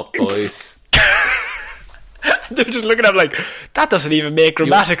 Pickle them up, boys. They're just looking at him like, that doesn't even make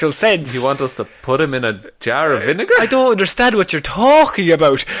grammatical sense. You want us to put him in a jar of vinegar? I don't understand what you're talking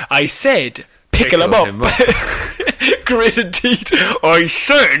about. I said, pickle him up. Gritted teeth. I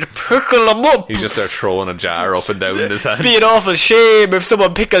said, pickle him up. He's just there throwing a jar up and down in his hand. Be an awful shame if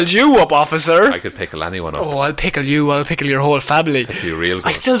someone pickles you up, officer. I could pickle anyone up. Oh, I'll pickle you. I'll pickle your whole family. That'd be real good.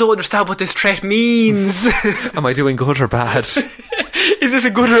 I still don't understand what this threat means. Am I doing good or bad? Is this a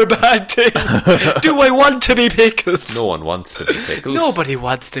good or a bad thing? Do I want to be pickled? No one wants to be pickled. Nobody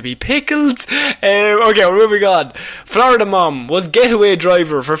wants to be pickled. Okay, we're moving on. Florida mom was getaway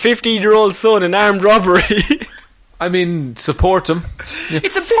driver for 15-year-old son in armed robbery. I mean, support him.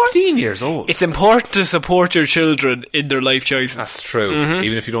 It's 15 years old. It's important to support your children in their life choices. That's true,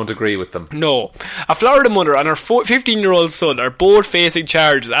 even if you don't agree with them. No. A Florida mother and her 15-year-old son are both facing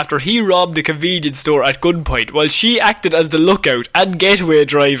charges after he robbed the convenience store at gunpoint while she acted as the lookout and getaway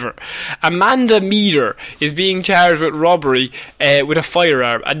driver. Amanda Meader is being charged with robbery with a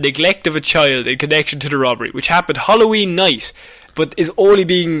firearm and neglect of a child in connection to the robbery, which happened Halloween night, but is only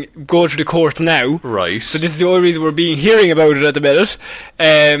being go to the court now. Right. So this is the only reason we're hearing about it at the minute.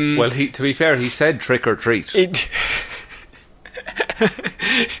 Well, to be fair, he said trick or treat.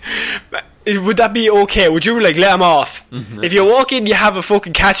 Would that be okay? Would you let him off? Mm-hmm. If you walk in, you have a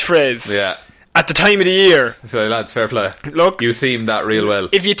fucking catchphrase. Yeah. At the time of the year. So lads, fair play. Look, you themed that real well.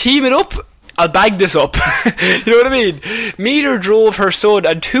 If you team it up, I'll bag this up. You know what I mean? Meter drove her son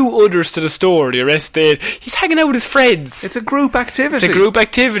and 2 others to the store. The arrest date. He's hanging out with his friends. It's a group activity. It's a group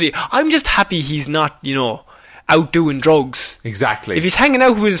activity. I'm just happy he's not, out doing drugs. Exactly. If he's hanging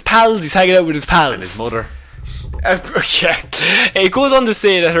out with his pals, he's hanging out with his pals. And his mother. Yeah. It goes on to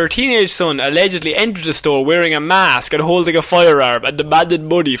say that her teenage son allegedly entered the store wearing a mask and holding a firearm and demanded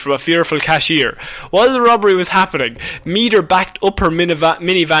money from a fearful cashier. While the robbery was happening, Meter backed up her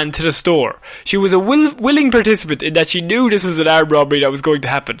minivan to the store. She was a willing participant in that she knew this was an armed robbery that was going to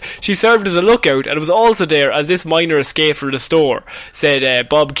happen. She served as a lookout and was also there as this minor escaped from the store, said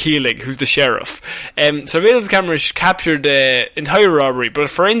Bob Keeling, who's the sheriff. Surveillance cameras captured the entire robbery, but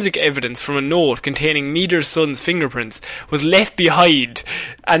forensic evidence from a note containing Meter's son's fingerprints was left behind,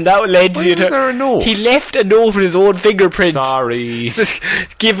 and that led to there a note? He left a note with his own fingerprint. Sorry,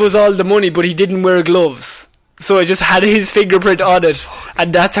 give us all the money, but he didn't wear gloves, so it just had his fingerprint on it,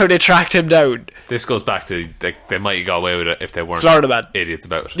 and that's how they tracked him down. This goes back to they might have got away with it if they weren't Florida man. Idiots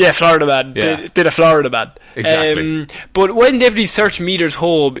about it. Yeah, Florida man. Yeah. Did a Florida man. Exactly. But when deputies searched Meter's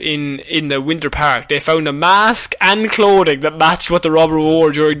home in the Winter Park, they found a mask and clothing that matched what the robber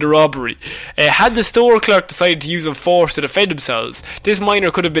wore during the robbery. Had the store clerk decided to use force to defend themselves, this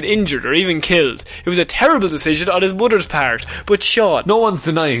minor could have been injured or even killed. It was a terrible decision on his mother's part. But Sean, no one's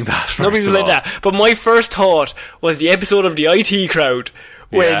denying that. Nobody's like that. But my first thought was the episode of the IT Crowd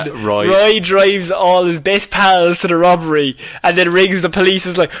when Roy drives all his best pals to the robbery and then rings the police.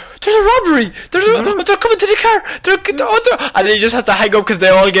 Is like, there's a robbery, they're coming to the car, and then he just has to hang up because they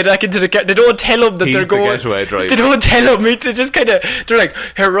all get back into the car. They don't tell him that they're going. They don't tell him. They just kind of, they're like,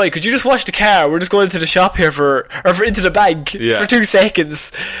 here Roy, could you just watch the car, we're just going into the shop here for into the bank for 2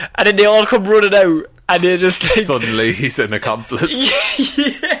 seconds, and then they all come running out and they just like, suddenly he's an accomplice.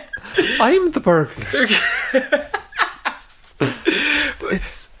 Yeah. I'm the burglar.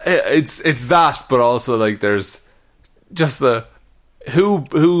 It's that, but also like there's just the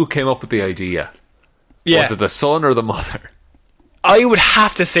who came up with the idea. Yeah. Was it the son or the mother? I would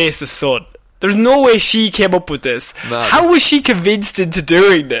have to say it's the son. There's no way she came up with this. No, how was she convinced into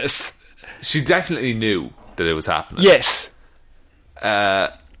doing this? She definitely knew that it was happening. Yes.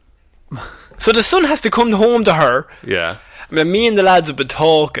 So the son has to come home to her. Yeah. I mean, me and the lads have been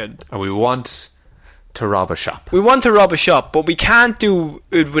talking. And we want to rob a shop. We want to rob a shop, but we can't do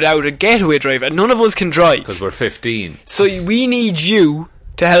it without a getaway driver, and none of us can drive. Because we're 15. So we need you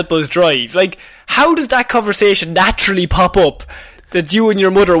to help us drive. Like, how does that conversation naturally pop up that you and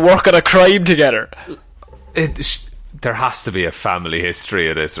your mother work on a crime together? There has to be a family history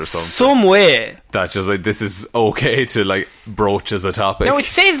of this or something. Some way. That just like, this is okay to like broach as a topic. Now, it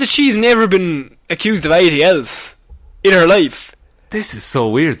says that she's never been accused of anything else in her life. This is so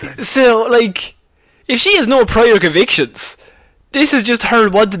weird then. So, like, if she has no prior convictions, this is just her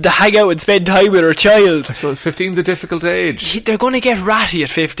wanting to hang out and spend time with her child. So 15's a difficult age. They're going to get ratty at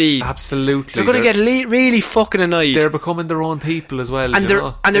 15. Absolutely. They're going to get really fucking annoyed. They're becoming their own people as well. And they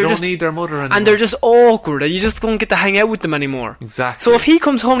don't just need their mother anymore. And they're just awkward, and you just don't get to hang out with them anymore. Exactly. So if he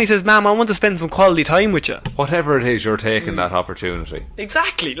comes home and he says, Mom, I want to spend some quality time with you. Whatever it is, you're taking that opportunity.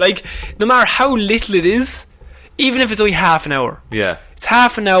 Exactly. Like, no matter how little it is, even if it's only half an hour. Yeah. It's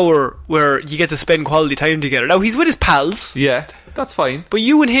half an hour where you get to spend quality time together. Now, he's with his pals. Yeah, that's fine. But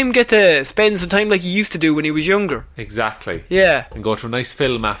you and him get to spend some time like you used to do when he was younger. Exactly. Yeah. And go to a nice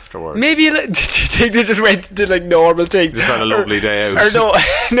film afterwards. Maybe they just went and did like normal things. Just had a lovely day out.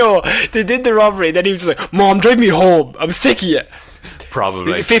 Or no, they did the robbery. Then he was just like, Mom, drive me home. I'm sick of you.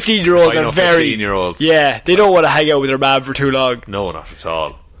 Probably. 15-year-olds are very... 15-year-olds. Yeah, they don't want to hang out with their mom for too long. No, not at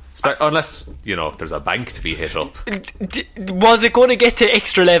all. Unless, there's a bank to be hit up. Was it going to get to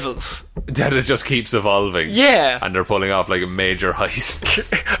extra levels? Then it just keeps evolving. Yeah. And they're pulling off like major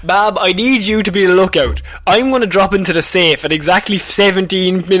heists. Ma'am, I need you to be the lookout. I'm going to drop into the safe at exactly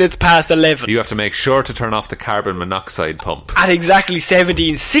 17 minutes past 11. You have to make sure to turn off the carbon monoxide pump. At exactly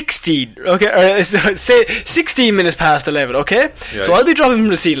 16, okay? Or, say 16 minutes past 11, okay? Yeah. So I'll be dropping from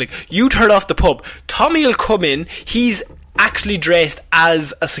the ceiling. You turn off the pump. Tommy will come in. He's actually dressed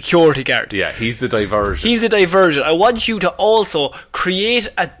as a security guard. Yeah, he's the diversion. I want you to also create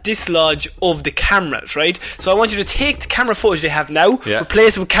a dislodge of the cameras, right? So I want you to take the camera footage they have now,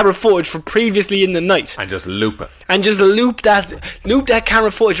 replace it with camera footage from previously in the night, and just loop it. And just loop that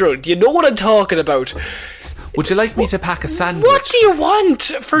camera footage around. Do you know what I'm talking about? Would you like me to pack a sandwich? What do you want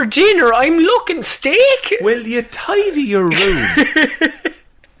for dinner? I'm looking steak. Will you tidy your room?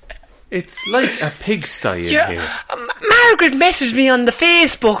 It's like a pigsty in here. Margaret messaged me on the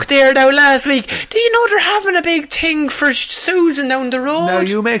Facebook there now last week. Do you know they're having a big thing for Susan down the road? Now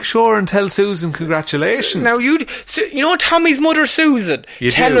you make sure and tell Susan congratulations. Now you know Tommy's mother Susan.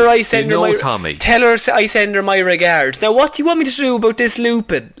 Tell her I send her my regards. Now what do you want me to do about this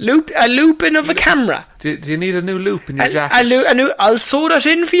looping? A looping of a camera. Do you need a new loop in your jacket? I'll sew that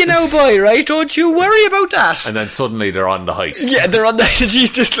in for you now, boy, right? Don't you worry about that. And then suddenly they're on the heist. Yeah, they're on the heist, and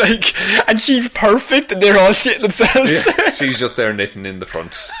she's just like, and she's perfect, and they're all shitting themselves. Yeah, she's just there knitting in the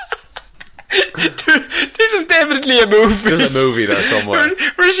front. This is definitely a movie. There's a movie there somewhere.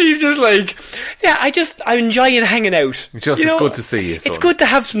 Where she's just like, yeah, I'm enjoying hanging out. It's good to see you, son. It's good to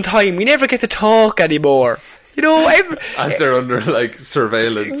have some time. We never get to talk anymore. You know, as they're under like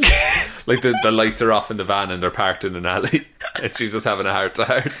surveillance, like the lights are off in the van and they're parked in an alley, and she's just having a heart to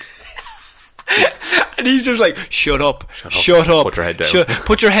heart. And he's just like, shut up. Put your head down.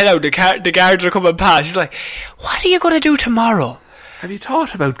 Put your head out. The guards are coming past. She's like, what are you going to do tomorrow? Have you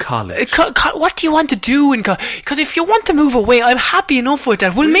thought about college? What do you want to do in college? Because if you want to move away, I'm happy enough with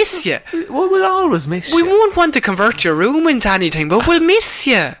that. We'll miss you. We'll always miss you. We won't want to convert your room into anything, but we'll miss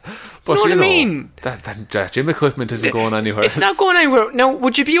you. But you know what I mean? That gym equipment isn't going anywhere. It's not going anywhere. Now,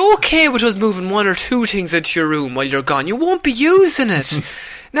 would you be okay with us moving one or two things into your room while you're gone? You won't be using it.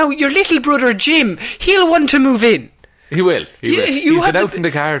 Now, your little brother Jim, he'll want to move in. He will. He's been out in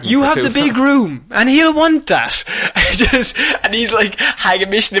the garden. You have the big room, and he'll want that. And he's like hanging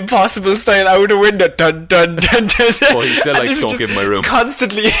Mission Impossible style out the window. Dun dun dun dun. Well, he's still like, don't give him my room.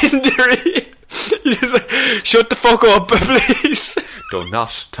 Constantly in there. He's just like, shut the fuck up, please. Do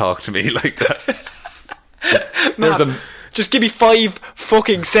not talk to me like that. Just give me 5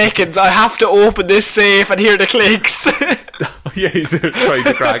 fucking seconds. I have to open this safe and hear the clicks. Yeah, he's trying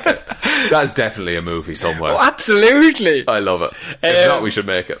to crack it. That's definitely a movie somewhere. Oh, absolutely. I love it. If not, we should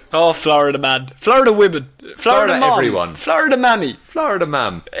make it. Oh, Florida man. Florida women. Florida mom. Everyone. Florida mammy. Florida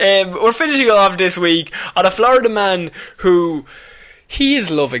mam. We're finishing off this week on a Florida man who... He is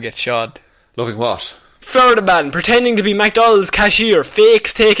loving it, Sean. Loving what? Florida man pretending to be McDonald's cashier,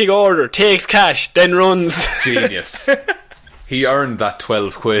 fakes taking order, takes cash, then runs. Genius. He earned that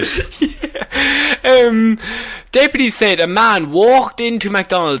 12 quid. Yeah. Deputies said a man walked into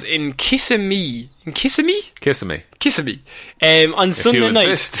McDonald's in Kissimmee. In Kissimmee? Kissimmee. On Sunday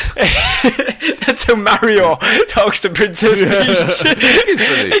night. That's how Mario talks to Princess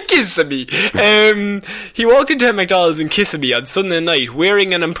Peach. Kissimmee. He walked into a McDonald's in Kissimmee on Sunday night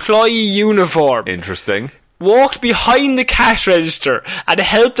wearing an employee uniform. Interesting. Walked behind the cash register and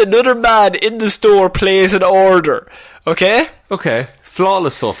helped another man in the store place an order. Okay?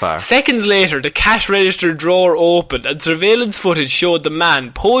 Flawless so far. Seconds later, the cash register drawer opened and surveillance footage showed the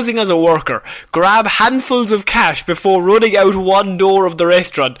man, posing as a worker, grab handfuls of cash before running out one door of the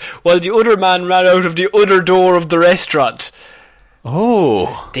restaurant, while the other man ran out of the other door of the restaurant.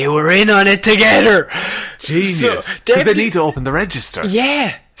 Oh. They were in on it together. Genius. Because they need to open the register.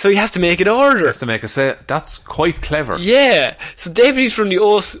 Yeah. So he has to make an order. He has to make a say. That's quite clever. Yeah. So deputies from the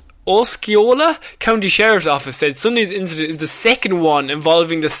Osceola County Sheriff's Office said Sunday's incident is the second one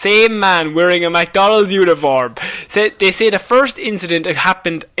involving the same man wearing a McDonald's uniform. They say the first incident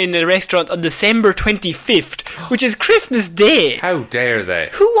happened in a restaurant on December 25th, which is Christmas Day. How dare they?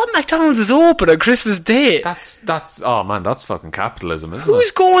 What McDonald's is open on Christmas Day? That's oh man, that's fucking capitalism, isn't Who's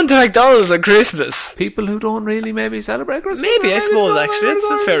it? going to McDonald's on Christmas? People who don't really maybe celebrate Christmas. Maybe, I suppose, actually.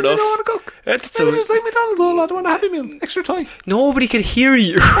 That's fair enough. They don't want to cook. Maybe just like McDonald's, I want a Happy Meal, extra toy. Nobody can hear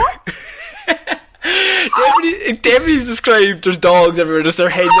you. Deputies described, there's dogs everywhere, just their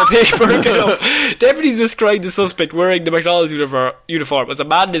heads are perking up. Deputies described the suspect wearing the McDonald's uniform as a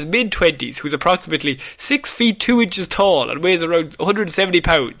man in his mid-20s who's approximately 6 feet 2 inches tall and weighs around 170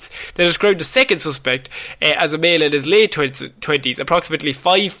 pounds. They described the second suspect as a male in his late 20s, approximately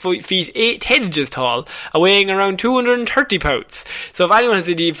 5 feet 10 inches tall and weighing around 230 pounds. So if anyone has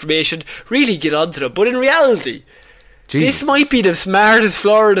any information, really get onto them. But in reality, Jesus, this might be the smartest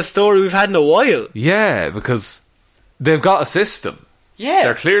Florida story we've had in a while. Yeah, because they've got a system. Yeah.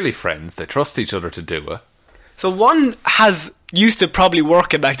 They're clearly friends. They trust each other to do it. So one used to probably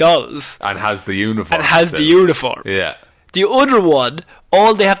work at McDonald's. And has the uniform. Yeah. The other one,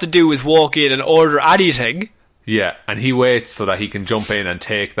 all they have to do is walk in and order anything. Yeah, and he waits so that he can jump in and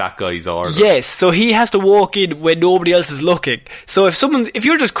take that guy's order. Yes, so he has to walk in when nobody else is looking. So if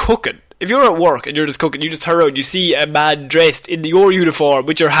you're just cooking, if you're at work and you're just cooking, you just turn around, you see a man dressed in your uniform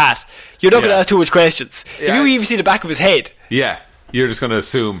with your hat, you're not going to ask too much questions. Yeah. If you even see the back of his head, yeah, you're just going to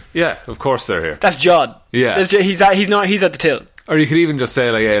assume, yeah, of course they're here. That's John. Yeah, he's at the till. Or you could even just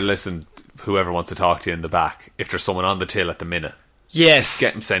say like, hey, listen, whoever wants to talk to you in the back, if there's someone on the till at the minute. Yes.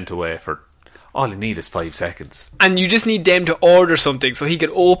 Get him sent away for... All you need is 5 seconds. And you just need them to order something so he can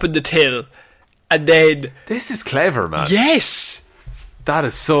open the till and then... This is clever, man. Yes! That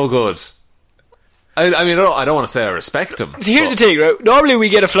is so good. I mean, I don't want to say I respect him. So here's the thing, right? Normally we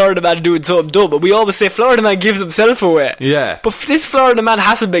get a Florida man doing something dumb, but we always say Florida man gives himself away. Yeah. But this Florida man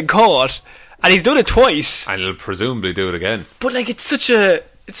hasn't been caught, and he's done it twice. And he'll presumably do it again. But like, it's such a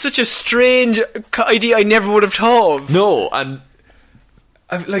strange idea I never would have thought of. No, and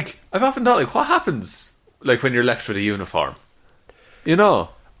I've often thought, like, what happens, like, when you're left with a uniform? You know?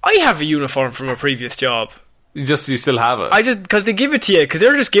 I have a uniform from a previous job. You still have it. Because they give it to you, because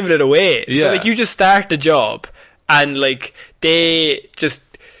they're just giving it away. Yeah. So like, you just start the job, and like, I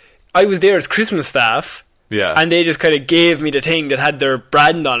was there as Christmas staff. Yeah. And they just kind of gave me the thing that had their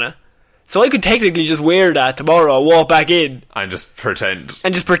brand on it. So I could technically just wear that tomorrow, walk back in. And just pretend.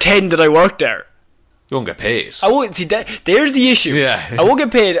 That I worked there. You won't get paid. I won't, see, there's the issue. Yeah. I won't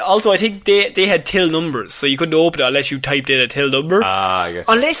get paid. Also, I think they had till numbers, so you couldn't open it unless you typed in a till number. I guess.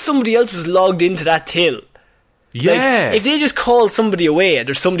 Unless somebody else was logged into that till. Yeah. Like, if they just called somebody away and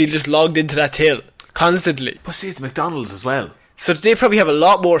there's somebody just logged into that till constantly. But see, it's McDonald's as well. So they probably have a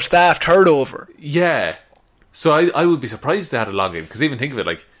lot more staff turnover. Yeah. So I would be surprised they had a login, because even think of it,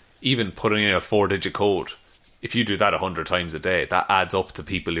 like, even putting in a 4-digit code, if you do that 100 times a day, that adds up to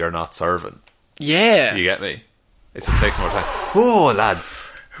people you're not serving. Yeah. You get me? It just takes more time. Whoa,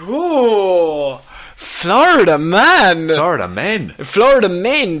 lads. Whoa. Florida man. Florida men. Florida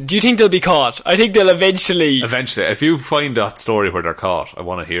men. Do you think they'll be caught? I think they'll eventually. Eventually. If you find that story where they're caught, I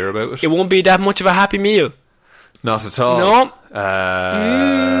want to hear about it. It won't be that much of a happy meal. Not at all. No.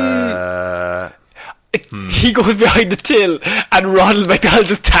 He goes behind the till and Ronald McDonald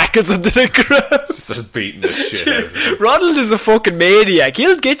just tackles him to the ground. Starts beating the shit out of him. Ronald is a fucking maniac.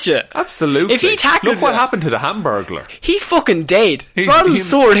 He'll get you. Absolutely. If he tackles Look what you, happened to the Hamburglar. he's fucking dead. Ronald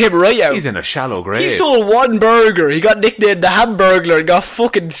soared him right out. He's in a shallow grave. He stole one burger. He got nicknamed the Hamburglar and got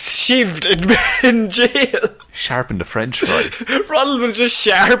fucking shivved in jail. Sharpened a French fry. Ronald was just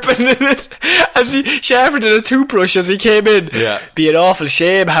sharpening it as he sharpened a toothbrush as he came in. Yeah. Be an awful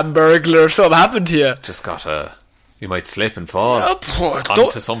shame, Hamburglar, if something happened to you. Just got you might slip and fall Don't-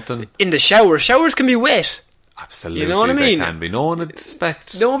 onto something. In the shower. Showers can be wet. Absolutely. You know what I mean? They can be. No one would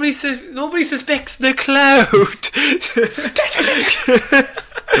suspect. Nobody suspects the cloud.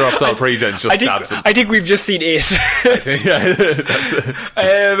 Drops all pretense, just stabs him. I think we've just seen it.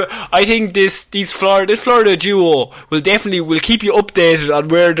 I think this Florida duo will keep you updated on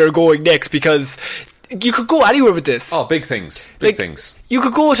where they're going next, because you could go anywhere with this. Oh, big things. Big things. You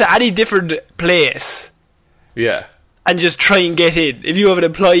could go to any different place Yeah. and just try and get in if you have an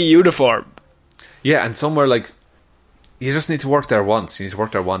employee uniform. Yeah, and somewhere like, you just need to work there once. You need to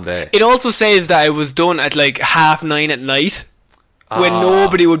work there one day. It also says that it was done at like 9:30 at night, when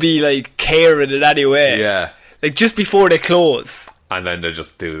nobody would be like caring in any way. Yeah. Like just before they close. And then they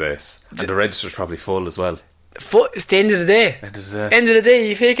just do this. And the register's probably full as well. It's the end of the day. End of the day. End of the day,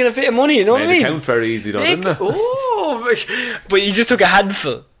 you're taking a bit of money, you know what I Made mean? it count very easy though, didn't it? Oh, but you just took a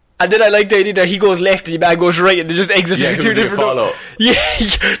handful. And then I like the idea that he goes left and the man goes right and they just exit Yeah, two different follow. Yeah,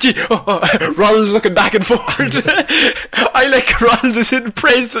 Ronald's looking back and forth. I like Ronald is in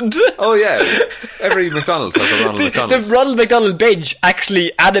present. Oh yeah, every McDonald's has a Ronald McDonald. The Ronald McDonald bench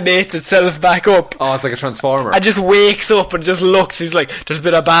actually animates itself back up. Oh, it's like a transformer. And just wakes up and just looks. He's like, there's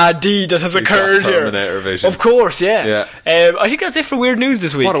been a bad deed that has occurred here. Terminator vision. Of course, yeah. I think that's it for Weird News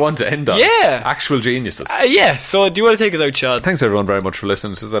this week. What a one to end on. Yeah. Actual geniuses. Yeah, so do you want to take us out, Sean? Thanks everyone very much for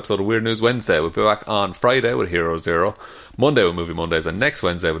listening to this episode of Weird News Wednesday. We'll be back on Friday with Hero Zero, Monday with Movie Mondays, and next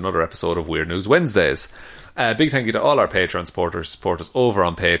Wednesday with another episode of Weird News Wednesdays. Big thank you to all our Patreon supporters. Support us over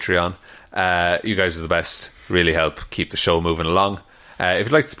on Patreon. You guys are the best. Really help keep the show moving along. If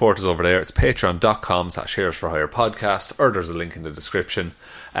you'd like to support us over there, it's patreon.com/Heroes for Hire podcast, or there's a link in the description.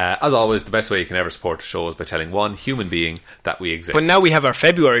 As always, the best way you can ever support the show is by telling one human being that we exist. But now we have our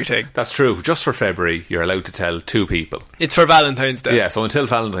February thing. That's true. Just for February, you're allowed to tell 2 people. It's for Valentine's Day. Yeah, so until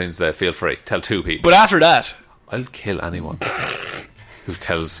Valentine's Day, feel free. Tell 2 people. But after that, I'll kill anyone who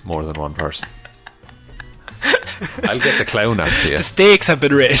tells more than one person. I'll get the clown after you. the stakes have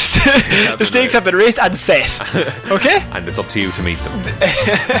been raised. The stakes have been raised and set. Okay? And it's up to you to meet them.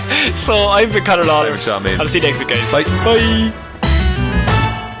 So I've been Conor Lawler. I'm Sean Mean. I'll see you next week, guys. Bye. Bye.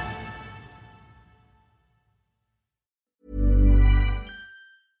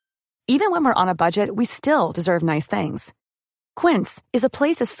 Even when we're on a budget, we still deserve nice things. Quince is a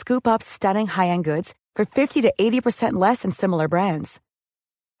place to scoop up stunning high-end goods for 50 to 80% less than similar brands.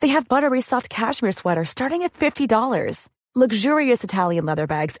 They have buttery soft cashmere sweaters starting at $50, luxurious Italian leather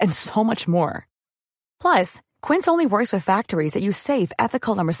bags, and so much more. Plus, Quince only works with factories that use safe,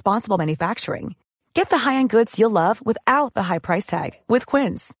 ethical, and responsible manufacturing. Get the high-end goods you'll love without the high price tag with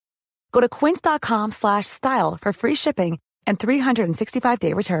Quince. Go to quince.com/style for free shipping and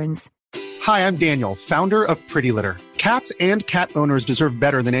 365-day returns. Hi, I'm Daniel, founder of Pretty Litter. Cats and cat owners deserve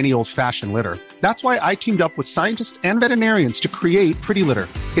better than any old-fashioned litter. That's why I teamed up with scientists and veterinarians to create Pretty Litter.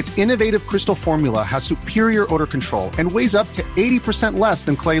 Its innovative crystal formula has superior odor control and weighs up to 80% less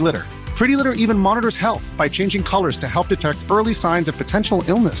than clay litter. Pretty Litter even monitors health by changing colors to help detect early signs of potential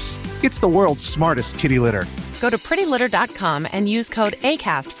illness. It's the world's smartest kitty litter. Go to prettylitter.com and use code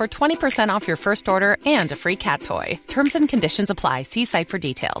ACAST for 20% off your first order and a free cat toy. Terms and conditions apply. See site for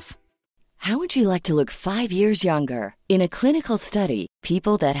details. How would you like to look 5 years younger? In a clinical study,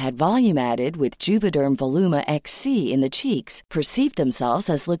 people that had volume added with Juvederm Voluma XC in the cheeks perceived themselves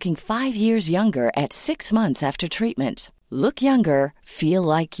as looking 5 years younger at 6 months after treatment. Look younger, feel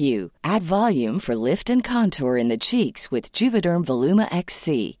like you. Add volume for lift and contour in the cheeks with Juvederm Voluma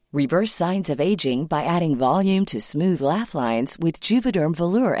XC. Reverse signs of aging by adding volume to smooth laugh lines with Juvederm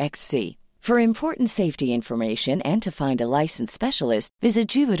Volure XC. For important safety information and to find a licensed specialist, visit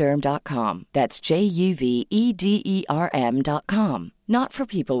Juvederm.com. That's JUVEDERM.com. Not for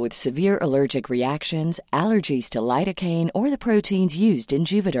people with severe allergic reactions, allergies to lidocaine, or the proteins used in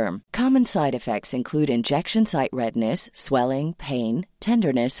Juvederm. Common side effects include injection site redness, swelling, pain,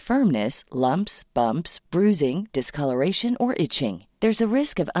 tenderness, firmness, lumps, bumps, bruising, discoloration, or itching. There's a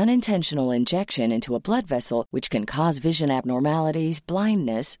risk of unintentional injection into a blood vessel, which can cause vision abnormalities,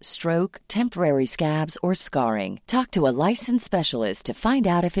 blindness, stroke, temporary scabs, or scarring. Talk to a licensed specialist to find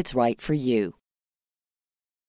out if it's right for you.